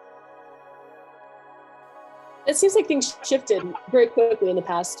 It seems like things shifted very quickly in the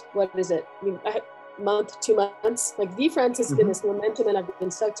past, what is it? I mean, month, 2 months. Like VeeFriends has been this momentum, and I've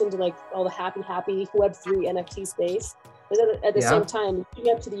been sucked into like all the happy Web3 NFT space. But at the same time,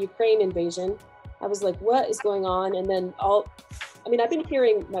 leading up to the Ukraine invasion, I was like, what is going on? And then I've been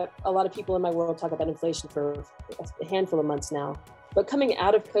hearing a lot of people in my world talk about inflation for a handful of months now. But coming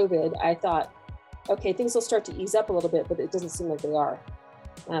out of COVID, I thought, okay, things will start to ease up a little bit, but it doesn't seem like they are.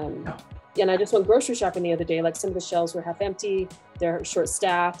 And I just went grocery shopping the other day. Like some of the shelves were half empty, they're short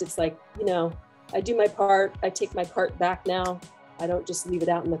staffed. It's like, I do my part. I take my cart back now. I don't just leave it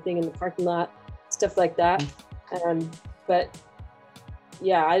out in the thing in the parking lot, stuff like that. But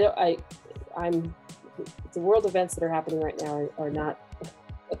yeah, I'm the world events that are happening right now are not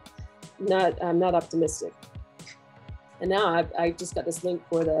I'm not optimistic. And now I just got this link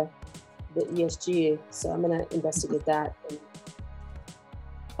for the ESG, so I'm gonna investigate that. And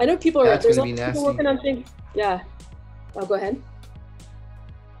I know people are there's a lot of people working on things. Yeah. Oh, go ahead.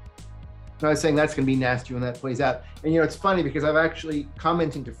 No, I was saying that's going to be nasty when that plays out. And it's funny because I've actually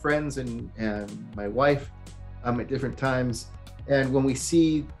commented to friends and my wife at different times, and when we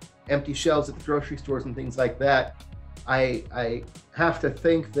see empty shelves at the grocery stores and things like that, I have to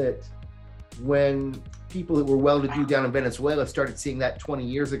think that when people that were well-to-do down in Venezuela started seeing that 20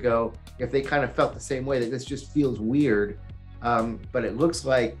 years ago, if they kind of felt the same way, that this just feels weird. But it looks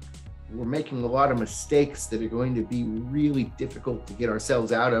like we're making a lot of mistakes that are going to be really difficult to get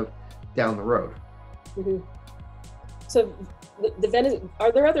ourselves out of down the road. Mm-hmm. So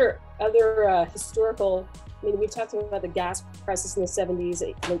are there other historical, we talked about the gas crisis in the 70s,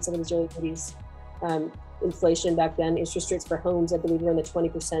 late 70s, early 80s, inflation back then, interest rates for homes, I believe were in the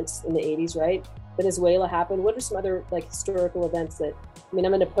 20% in the 80s, right? Venezuela happened. What are some other historical events that, I'm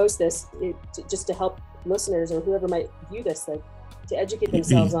going to post this just to help listeners or whoever might view this, to educate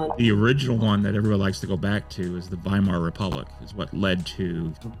themselves on. The original one that everyone likes to go back to is the Weimar Republic, is what led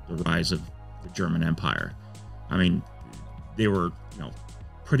to the rise of the German Empire. They were,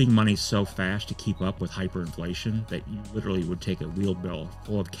 printing money so fast to keep up with hyperinflation that you literally would take a wheel bill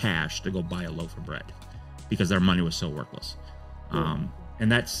full of cash to go buy a loaf of bread because their money was so worthless. And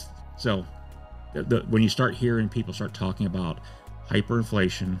that's so when you start hearing people start talking about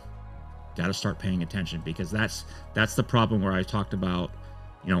hyperinflation, got to start paying attention, because that's the problem where I talked about,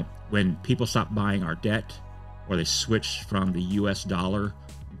 when people stop buying our debt, or they switch from the US dollar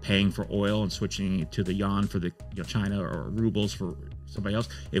paying for oil and switching it to the yuan for the China, or rubles for somebody else.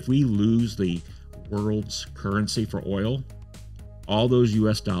 If we lose the world's currency for oil, all those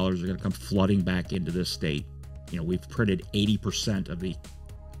US dollars are going to come flooding back into this state. We've printed 80% of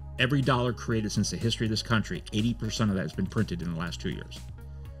every dollar created since the history of this country, 80% of that has been printed in the last 2 years.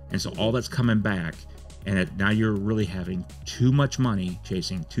 And so all that's coming back, and now you're really having too much money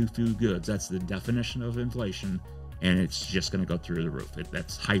chasing too few goods. That's the definition of inflation, and it's just going to go through the roof.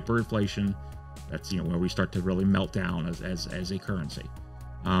 That's hyperinflation. That's where we start to really melt down as a currency.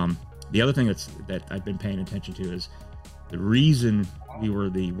 The other thing that I've been paying attention to is the reason we were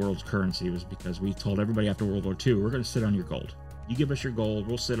the world's currency was because we told everybody after World War II, we're going to sit on your gold. You give us your gold,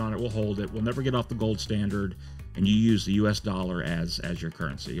 we'll sit on it, we'll hold it, we'll never get off the gold standard, and you use the US dollar as your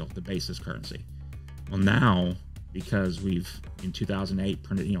currency, the basis currency. Well, now, because we've in 2008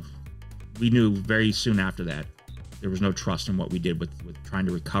 printed, we knew very soon after that there was no trust in what we did with trying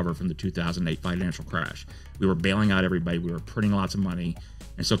to recover from the 2008 financial crash. We were bailing out everybody, we were printing lots of money,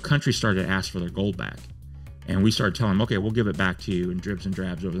 and so countries started to ask for their gold back. And we started telling them, okay, we'll give it back to you in dribs and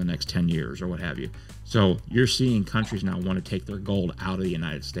drabs over the next 10 years or what have you. So you're seeing countries now want to take their gold out of the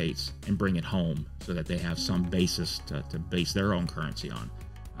United States and bring it home so that they have some basis to base their own currency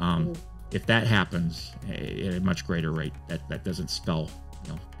on. If that happens at a much greater rate, that doesn't spell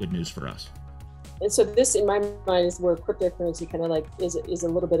good news for us. And so this, in my mind, is where cryptocurrency kind of is a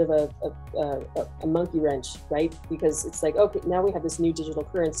little bit of a monkey wrench, right? Because it's like, okay, now we have this new digital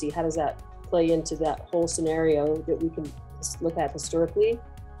currency. How does that play into that whole scenario that we can look at historically,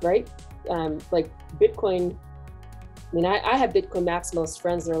 right? Like Bitcoin I mean, I have Bitcoin maximalist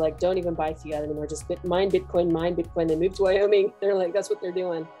friends that are like, don't even buy fiat anymore. Just mine Bitcoin. They moved to Wyoming. They're like, that's what they're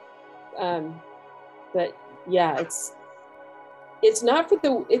doing. But yeah, it's not for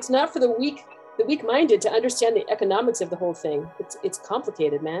the weak-minded to understand the economics of the whole thing. It's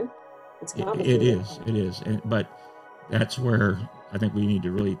complicated, man. It's complicated. It is. But that's where I think we need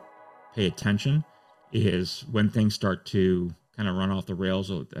to really pay attention, is when things start to kind of run off the rails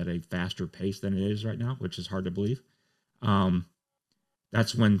at a faster pace than it is right now, which is hard to believe.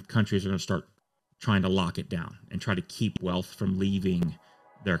 That's when countries are going to start trying to lock it down and try to keep wealth from leaving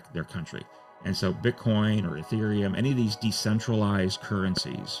their country. And so Bitcoin or Ethereum, any of these decentralized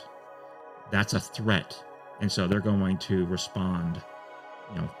currencies, that's a threat. And so they're going to respond,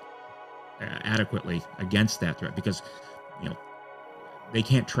 adequately against that threat, because, they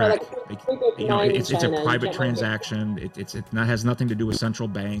can't track. It's a private transaction. It has nothing to do with central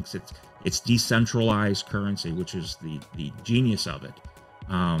banks. It's decentralized currency, which is the genius of it.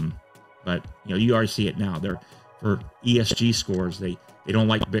 But you already see it now. For ESG scores, they don't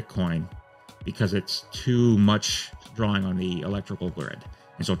like Bitcoin because it's too much drawing on the electrical grid,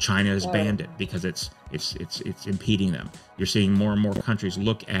 and so China has banned it because it's impeding them. You're seeing more and more countries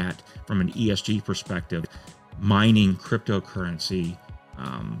look at, from an ESG perspective, mining cryptocurrency.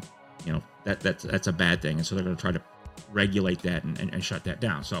 That's a bad thing, and so they're going to try to regulate that and shut that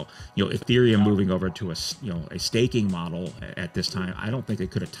down. So Ethereum moving over to a staking model at this time, I don't think they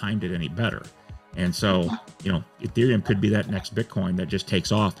could have timed it any better. And so Ethereum could be that next Bitcoin that just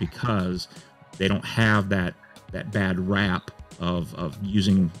takes off because they don't have that bad rap of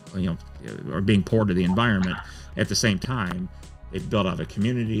using or being poor to the environment. At the same time, they've built out a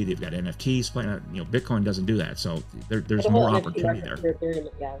community. They've got NFTs playing. Bitcoin doesn't do that, so there's more opportunity there.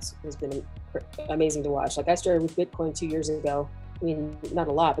 Yeah, it's been amazing to watch. Like, I started with Bitcoin 2 years ago. I mean, not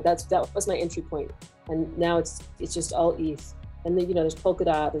a lot, but that was my entry point. And now it's just all ETH. And then there's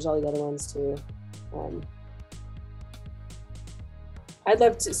Polkadot. There's all the other ones too. I'd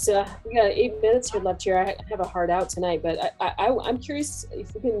love to. So we got 8 minutes here left here. I have a hard out tonight, but I'm curious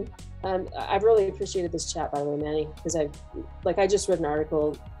if we can. I've really appreciated this chat, by the way, Manny, because I just read an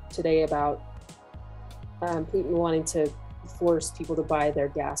article today about Putin wanting to force people to buy their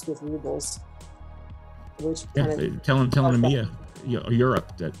gas with rubles, which telling EMEA,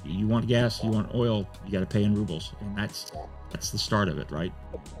 Europe, that you want gas, you want oil, you got to pay in rubles, and that's the start of it, right?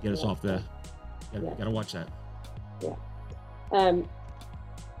 Get us off the. Got to watch that. Yeah.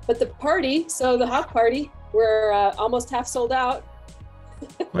 But the party, so the hot party, we're almost half sold out.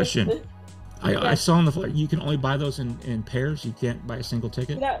 Question. I saw on the flyer, you can only buy those in pairs. You can't buy a single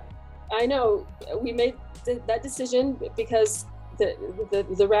ticket. Yeah, I know. We made that decision because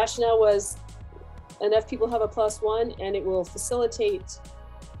the rationale was enough people have a +1, and it will facilitate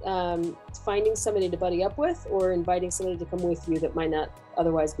finding somebody to buddy up with, or inviting somebody to come with you that might not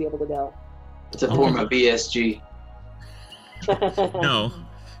otherwise be able to go. It's a form of ESG.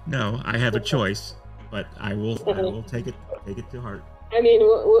 No, I have a choice, but I will take it to heart. I mean,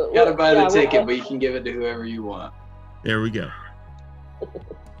 you gotta buy the ticket, but you can give it to whoever you want. There we go.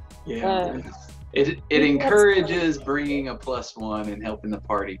 Yeah, it encourages bringing a +1 and helping the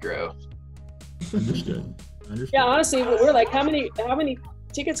party grow. Understood. Yeah, honestly, we're like, how many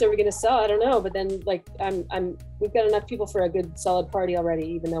tickets are we going to sell? I don't know, but then we've got enough people for a good solid party already,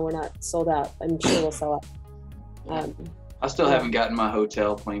 even though we're not sold out. I'm sure we'll sell out. I still haven't gotten my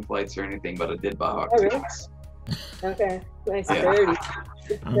hotel, plane flights, or anything, but I did buy hot tickets. Okay, nice. Yeah.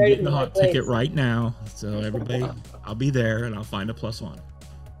 I'm getting the hot ticket right now, so everybody, I'll be there and I'll find a +1.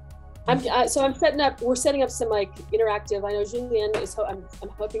 We're setting up some interactive. I know Julien is. I'm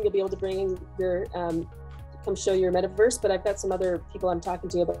hoping you'll be able to bring in your come show your metaverse, but I've got some other people I'm talking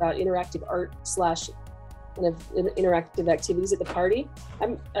to about interactive art / kind of interactive activities at the party.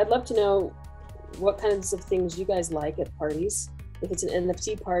 I'd love to know what kinds of things you guys like at parties. If it's an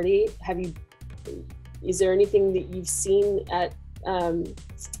NFT party, is there anything that you've seen at an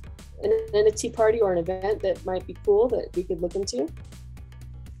NFT party or an event that might be cool that we could look into?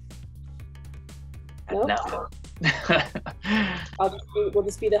 No. We'll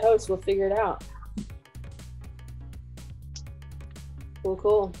just be the host. We'll figure it out.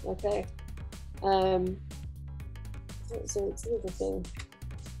 Cool. Okay. So it's another thing.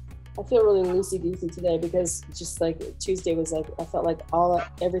 I feel really loosey-goosey today because just like Tuesday was like, I felt like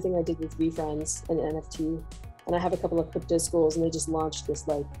everything I did with VeeFriends and NFT, and I have a couple of crypto schools, and they just launched this,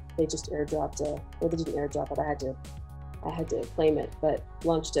 they just airdropped or they didn't airdrop it, I had to claim it, but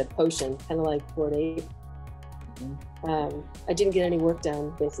launched a potion, kind of like Bored Ape. I didn't get any work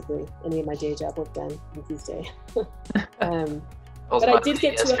done, basically, any of my day job work done on Tuesday. But I did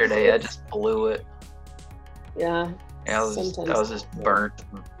get yesterday. I just blew it. Yeah, Yeah, I was Sometimes. just burnt.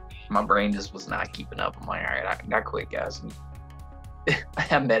 My brain just was not keeping up. I'm like, all right, I quit, guys.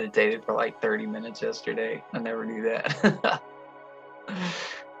 I meditated for like 30 minutes yesterday. I never do that.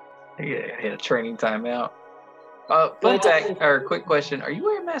 I hit a training timeout. Fun fact or quick question: are you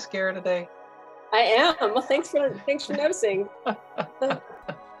wearing mascara today? I am. Well, thanks for noticing.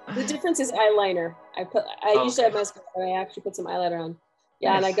 The difference is eyeliner. I usually have mascara, but I actually put some eyeliner on.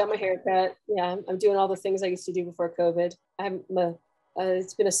 Yeah, nice. And I got my hair cut. Yeah, I'm doing all the things I used to do before COVID.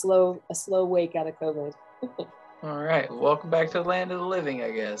 It's been a slow wake out of COVID. All right, welcome back to the land of the living, I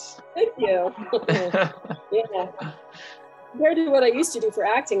guess. Thank you. Yeah. Compared to what I used to do for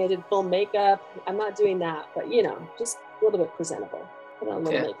acting, I did full makeup. I'm not doing that, but just a little bit presentable. Put on a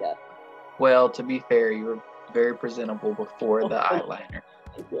little makeup. Well, to be fair, you were very presentable before the eyeliner.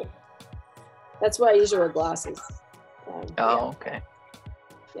 Thank you. That's why I usually wear glasses. Okay.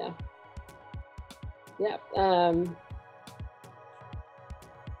 Yeah. Yeah.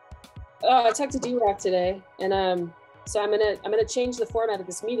 I talked to D-Rock today, and so I'm gonna change the format of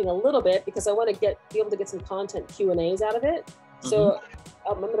this meeting a little bit because I want to be able to get some content Q&As out of it. Mm-hmm. So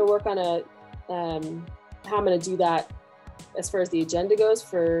I'm gonna work on how I'm gonna do that as far as the agenda goes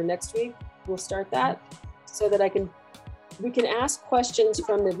for next week. We'll start that so that we can ask questions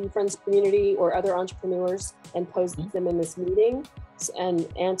from the VeeFriends community or other entrepreneurs and pose them in this meeting and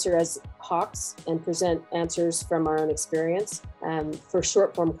answer as hawks and present answers from our own experience for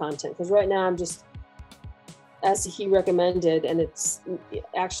short form content. Because right now I'm just, as he recommended, and it's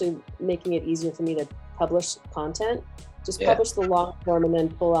actually making it easier for me to publish content, publish the long form and then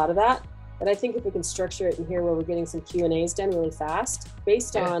pull out of that. But I think if we can structure it in here where we're getting some Q&As done really fast,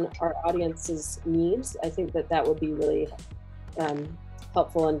 based on our audience's needs, I think that would be really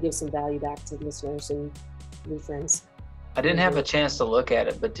helpful and give some value back to listeners and VeeFriends. I didn't have a chance to look at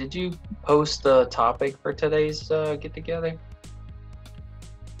it, but did you post the topic for today's get together?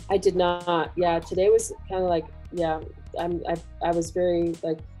 I did not. Yeah, today was kind of like, I was very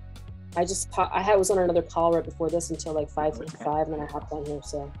like, I was on another call right before this until like 5:55, and then I hopped on here.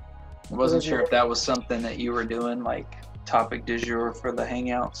 So I wasn't sure if that was something that you were doing, like topic du jour for the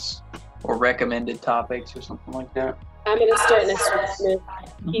Hangouts or recommended topics or something like that. I'm going to start next week.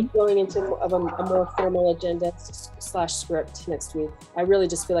 Keep going into a more formal agenda / script next week. I really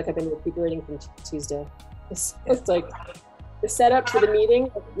just feel like I've been recuperating from Tuesday. It's like the setup for the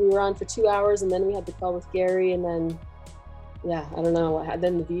meeting. We were on for 2 hours, and then we had the call with Gary, and then I don't know.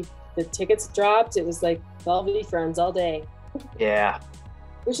 Then the tickets dropped. It was like all VeeFriends all day. Yeah.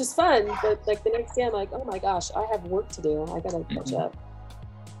 Which is fun, but like the next day I'm like, oh my gosh, I have work to do. I gotta catch up.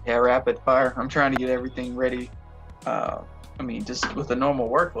 Yeah, rapid fire. I'm trying to get everything ready. Just with a normal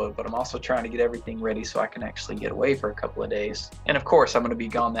workload, but I'm also trying to get everything ready so I can actually get away for a couple of days. And of course, I'm going to be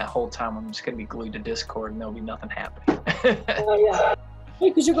gone that whole time. I'm just going to be glued to Discord, and there'll be nothing happening. Oh yeah,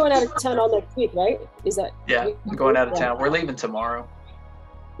 because you're going out of town all next week, right? Is that? Yeah, I'm going out of town. We're leaving tomorrow.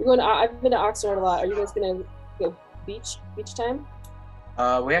 You're going. I've been to Oxnard a lot. Are you guys going to go beach time?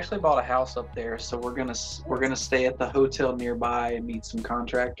 We actually bought a house up there, so we're gonna stay at the hotel nearby and meet some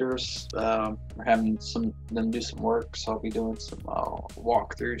contractors. We're having them do some work, so I'll be doing some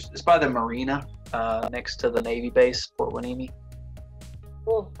walkthroughs. It's by the marina, next to the Navy base, Fort Winnie.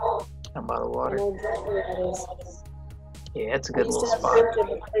 Cool. I'm by the water. I know exactly where that is. Yeah, it's a good little spot.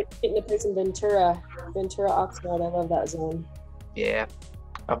 Getting a place in Ventura, Oxnard. I love that zone. Yeah,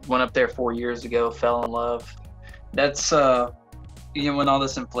 I went up there 4 years ago, fell in love. That's when all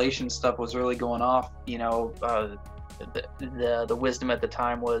this inflation stuff was really going off, the wisdom at the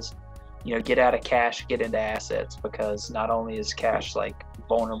time was, get out of cash, get into assets, because not only is cash like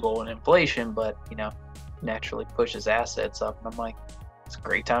vulnerable in inflation, but naturally pushes assets up. And I'm like, it's a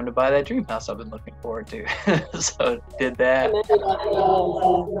great time to buy that dream house I've been looking forward to. So did that.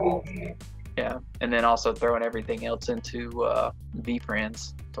 Yeah, and then also throwing everything else into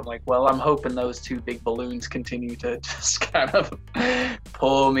VeeFriends. So I'm like, well, I'm hoping those two big balloons continue to just kind of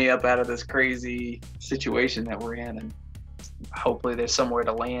pull me up out of this crazy situation that we're in, and hopefully there's somewhere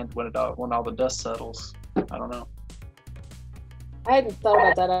to land when all the dust settles. I don't know. I hadn't thought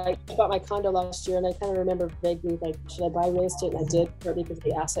about that. I bought my condo last year, and I kind of remember vaguely like, should I buy real estate? And I did, partly because of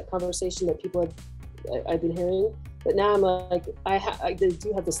the asset conversation that I've been hearing. But now I'm like, I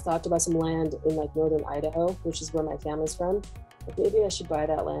do have this thought to buy some land in like northern Idaho, which is where my family's from. Like maybe I should buy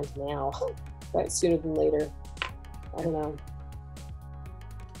that land now, right, sooner than later. I don't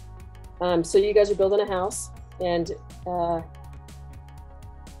know. So you guys are building a house, and I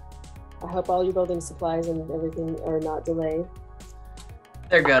hope all your building supplies and everything are not delayed.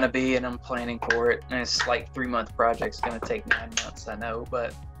 They're gonna be, and I'm planning for it. And it's like 3-month project's gonna take 9 months, I know,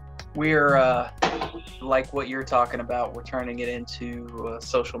 but we're like what you're talking about. We're turning it into a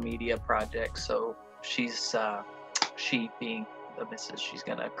social media project. So she being the missus, she's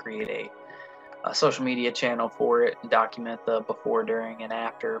gonna create a social media channel for it and document the before, during, and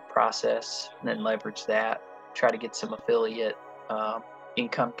after process, and then leverage that. Try to get some affiliate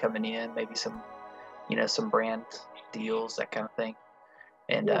income coming in, maybe some brand deals, that kind of thing,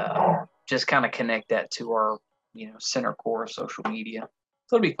 and just kind of connect that to our center core of social media.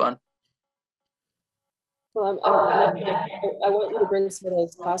 So it'll be fun. Well, I want you to bring some of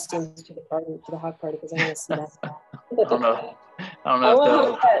those costumes to the party, to the hawk party, because I want to see that. I don't know. I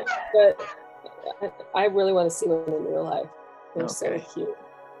want to, but I really want to see them in real life. They're so cute.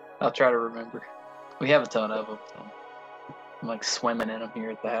 I'll try to remember. We have a ton of them. So I'm like swimming in them here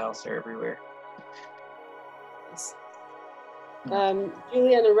at the house. They're everywhere. Nice.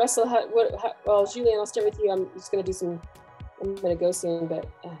 Julianne and Russell, well, Julianne, I'll start with you. I'm going to go soon, but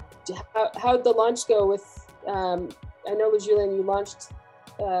how'd the launch go with, I know, Julianne, you launched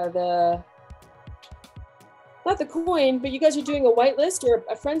not the coin, but you guys are doing a whitelist or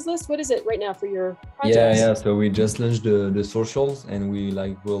a friends list. What is it right now for your projects? Yeah. So we just launched the socials, and we're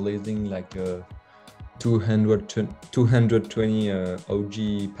releasing 220 OG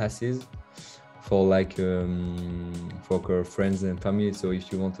passes for for friends and family. So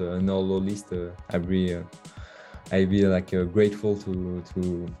if you want an all list, I'd be grateful to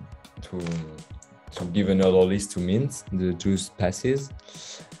give another list to Mint, the juice passes.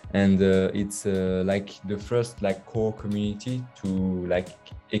 And it's the first core community to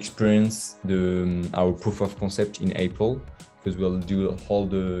experience our proof of concept in April, because we'll do all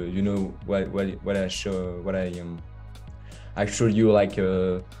the I showed you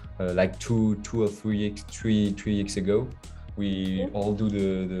 2 or 3 weeks ago. We all do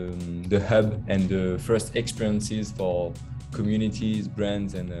the hub and the first experiences for communities,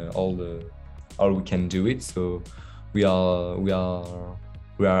 brands, and all we can do it. So we are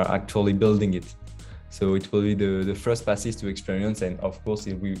actually building it. So it will be the first passes to experience, and of course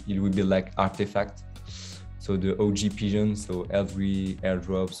it will be like artifact. So the OG pigeon, so every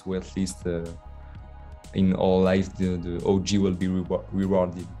airdrops with list in all life, the OG will be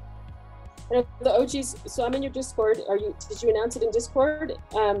rewarded. The OGs, so I'm in your Discord. Did you announce it in Discord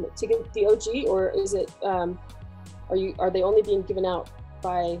to get the OG, or is it are they only being given out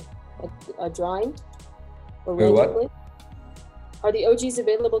by a drawing or randomly? Are the OGs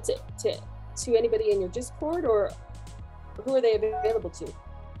available to anybody in your Discord, or who are they available to?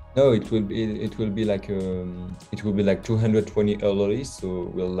 No, it will be like 220 early. So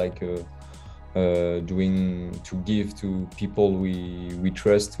we'll doing to give to people we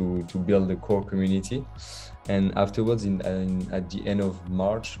trust to build the core community, and afterwards at the end of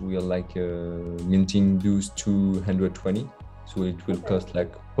March we are minting those 220. So it will cost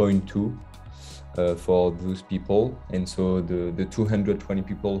 0.2 for those people, and so the 220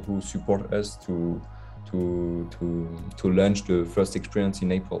 people who support us to launch the first experience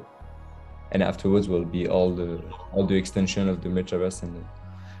in April, and afterwards will be all the extension of the metaverse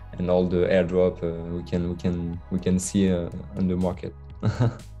and all the airdrop we can see on the market.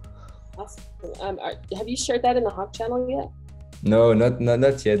 Awesome. Have you shared that in the Hawk channel yet? No, not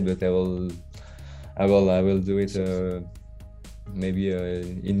yet, but I will do it maybe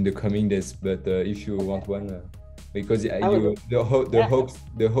in the coming days. But if you want one, because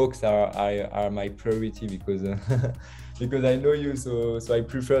the hawks are my priority, because because I know you, so I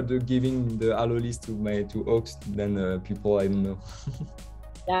prefer giving the allo list to hawks than people I don't know.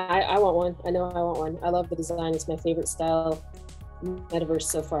 Yeah, I want one. I know I want one. I love the design. It's my favorite style metaverse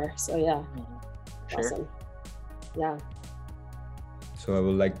so far. So yeah, Sure. Awesome. Yeah. So I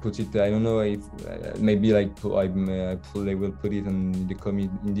will put it. I don't know if maybe I will put it in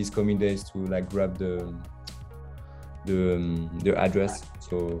these coming days to grab the address.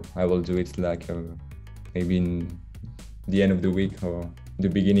 So I will do it maybe in the end of the week or the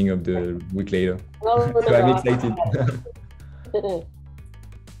beginning of the week later. So I'm excited.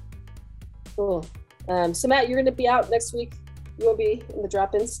 Cool. So Matt, you're going to be out next week. You won't be in the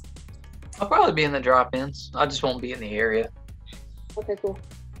drop-ins? I'll probably be in the drop-ins. I just won't be in the area. Okay, cool.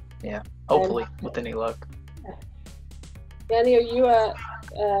 Yeah, hopefully, with any luck. Danny, are you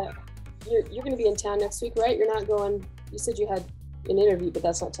you're going to be in town next week, right? You're not going. You said you had an interview, but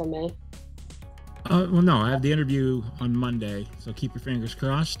that's not till May. Well, no, I have the interview on Monday, so keep your fingers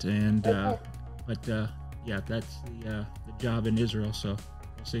crossed. And okay. Yeah, that's the job in Israel, so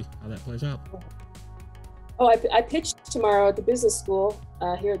we'll see how that plays out. Oh, I pitched tomorrow at the business school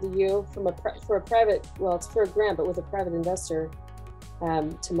here at the U for a private. Well, it's for a grant, but with a private investor.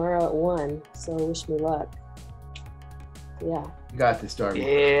 Tomorrow at 1. So wish me luck. Yeah. You got this, Darby.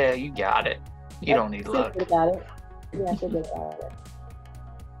 Yeah, you got it. You don't need I feel luck. good about it. Yeah, I feel good about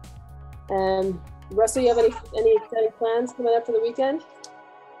it. Russell, you have any exciting plans coming up for the weekend?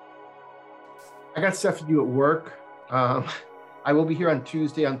 I got stuff to do at work. I will be here on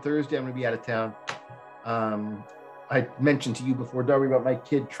Tuesday. On Thursday, I'm going to be out of town. I mentioned to you before, Darby, about my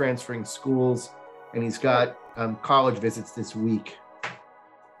kid transferring schools, and he's got college visits this week.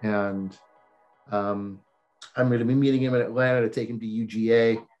 And I'm going to be meeting him in Atlanta to take him to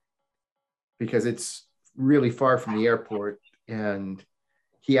UGA because it's really far from the airport. And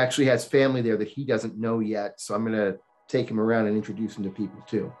he actually has family there that he doesn't know yet. So I'm going to take him around and introduce him to people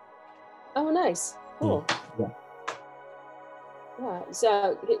too. Oh, nice. Cool. Yeah. Yeah.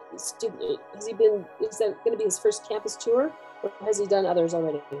 So has he been, is that going to be his first campus tour, or has he done others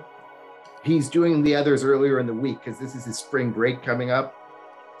already? He's doing the others earlier in the week because this is his spring break coming up.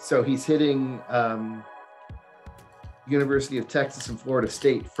 So he's hitting University of Texas and Florida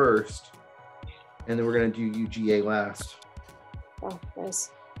State first, and then we're going to do UGA last. Oh,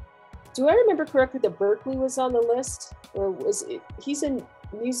 nice. Do I remember correctly that Berkeley was on the list, or was it, he's in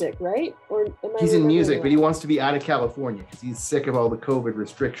music, right? Or am I He's in music, wrong? but he wants to be out of California because he's sick of all the COVID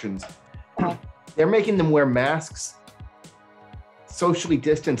restrictions. They're making them wear masks, socially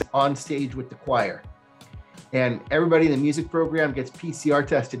distanced on stage with the choir. And everybody in the music program gets PCR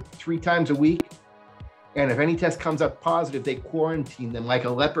tested 3 times a week. And if any test comes up positive, they quarantine them like a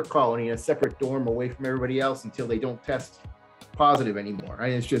leper colony in a separate dorm away from everybody else until they don't test positive anymore. I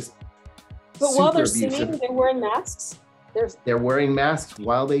mean, it's just But while they're super abusive. singing, they're wearing masks. They're wearing masks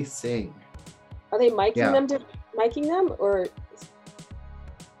while they sing. Are they miking Yeah. them, or?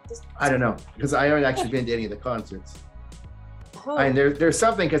 I don't know, because I haven't actually been to any of the concerts. Oh, I mean, there's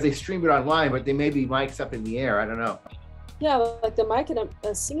something because they stream it online, but they may be mics up in the air. I don't know. yeah, like the mic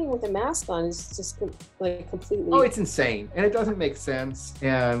and singing with a mask on is just like completely. Oh, it's insane, and it doesn't make sense.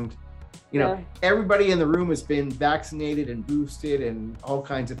 And you know, Yeah. everybody in the room has been vaccinated and boosted and all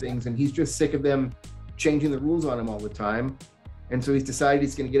kinds of things, and he's just sick of them changing the rules on him all the time. And so he's decided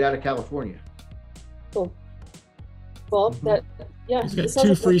he's going to get out of California. Cool. Well, that yeah. He's it got sounds 2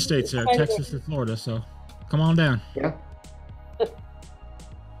 like free that's states there, kind of Texas and Florida. So come on down. Yeah.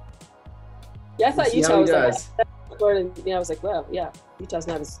 Yeah, I thought See how Utah he was like does. Florida. Yeah, I was like, well, yeah, Utah's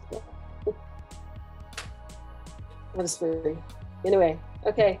not as free. Anyway,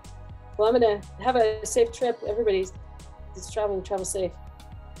 okay. Well, I'm gonna have a safe trip. Everybody's travel safe.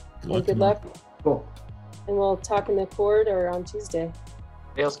 And good luck. Cool. And we'll talk in the court or on Tuesday.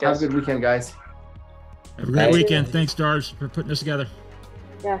 Yes, Have guys. a good weekend, guys. Have a great Bye. weekend. Thanks, Darge, for putting this together.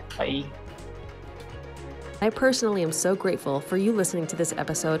 Yeah. Bye. I personally am so grateful for you listening to this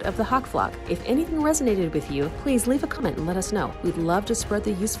episode of the Hawk Flawk. If anything resonated with you, please leave a comment and let us know. We'd love to spread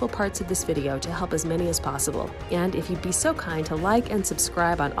the useful parts of this video to help as many as possible. And if you'd be so kind to like and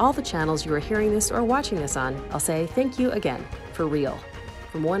subscribe on all the channels you are hearing this or watching this on, I'll say thank you again, for real.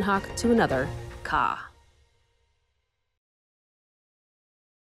 From one hawk to another, Ka.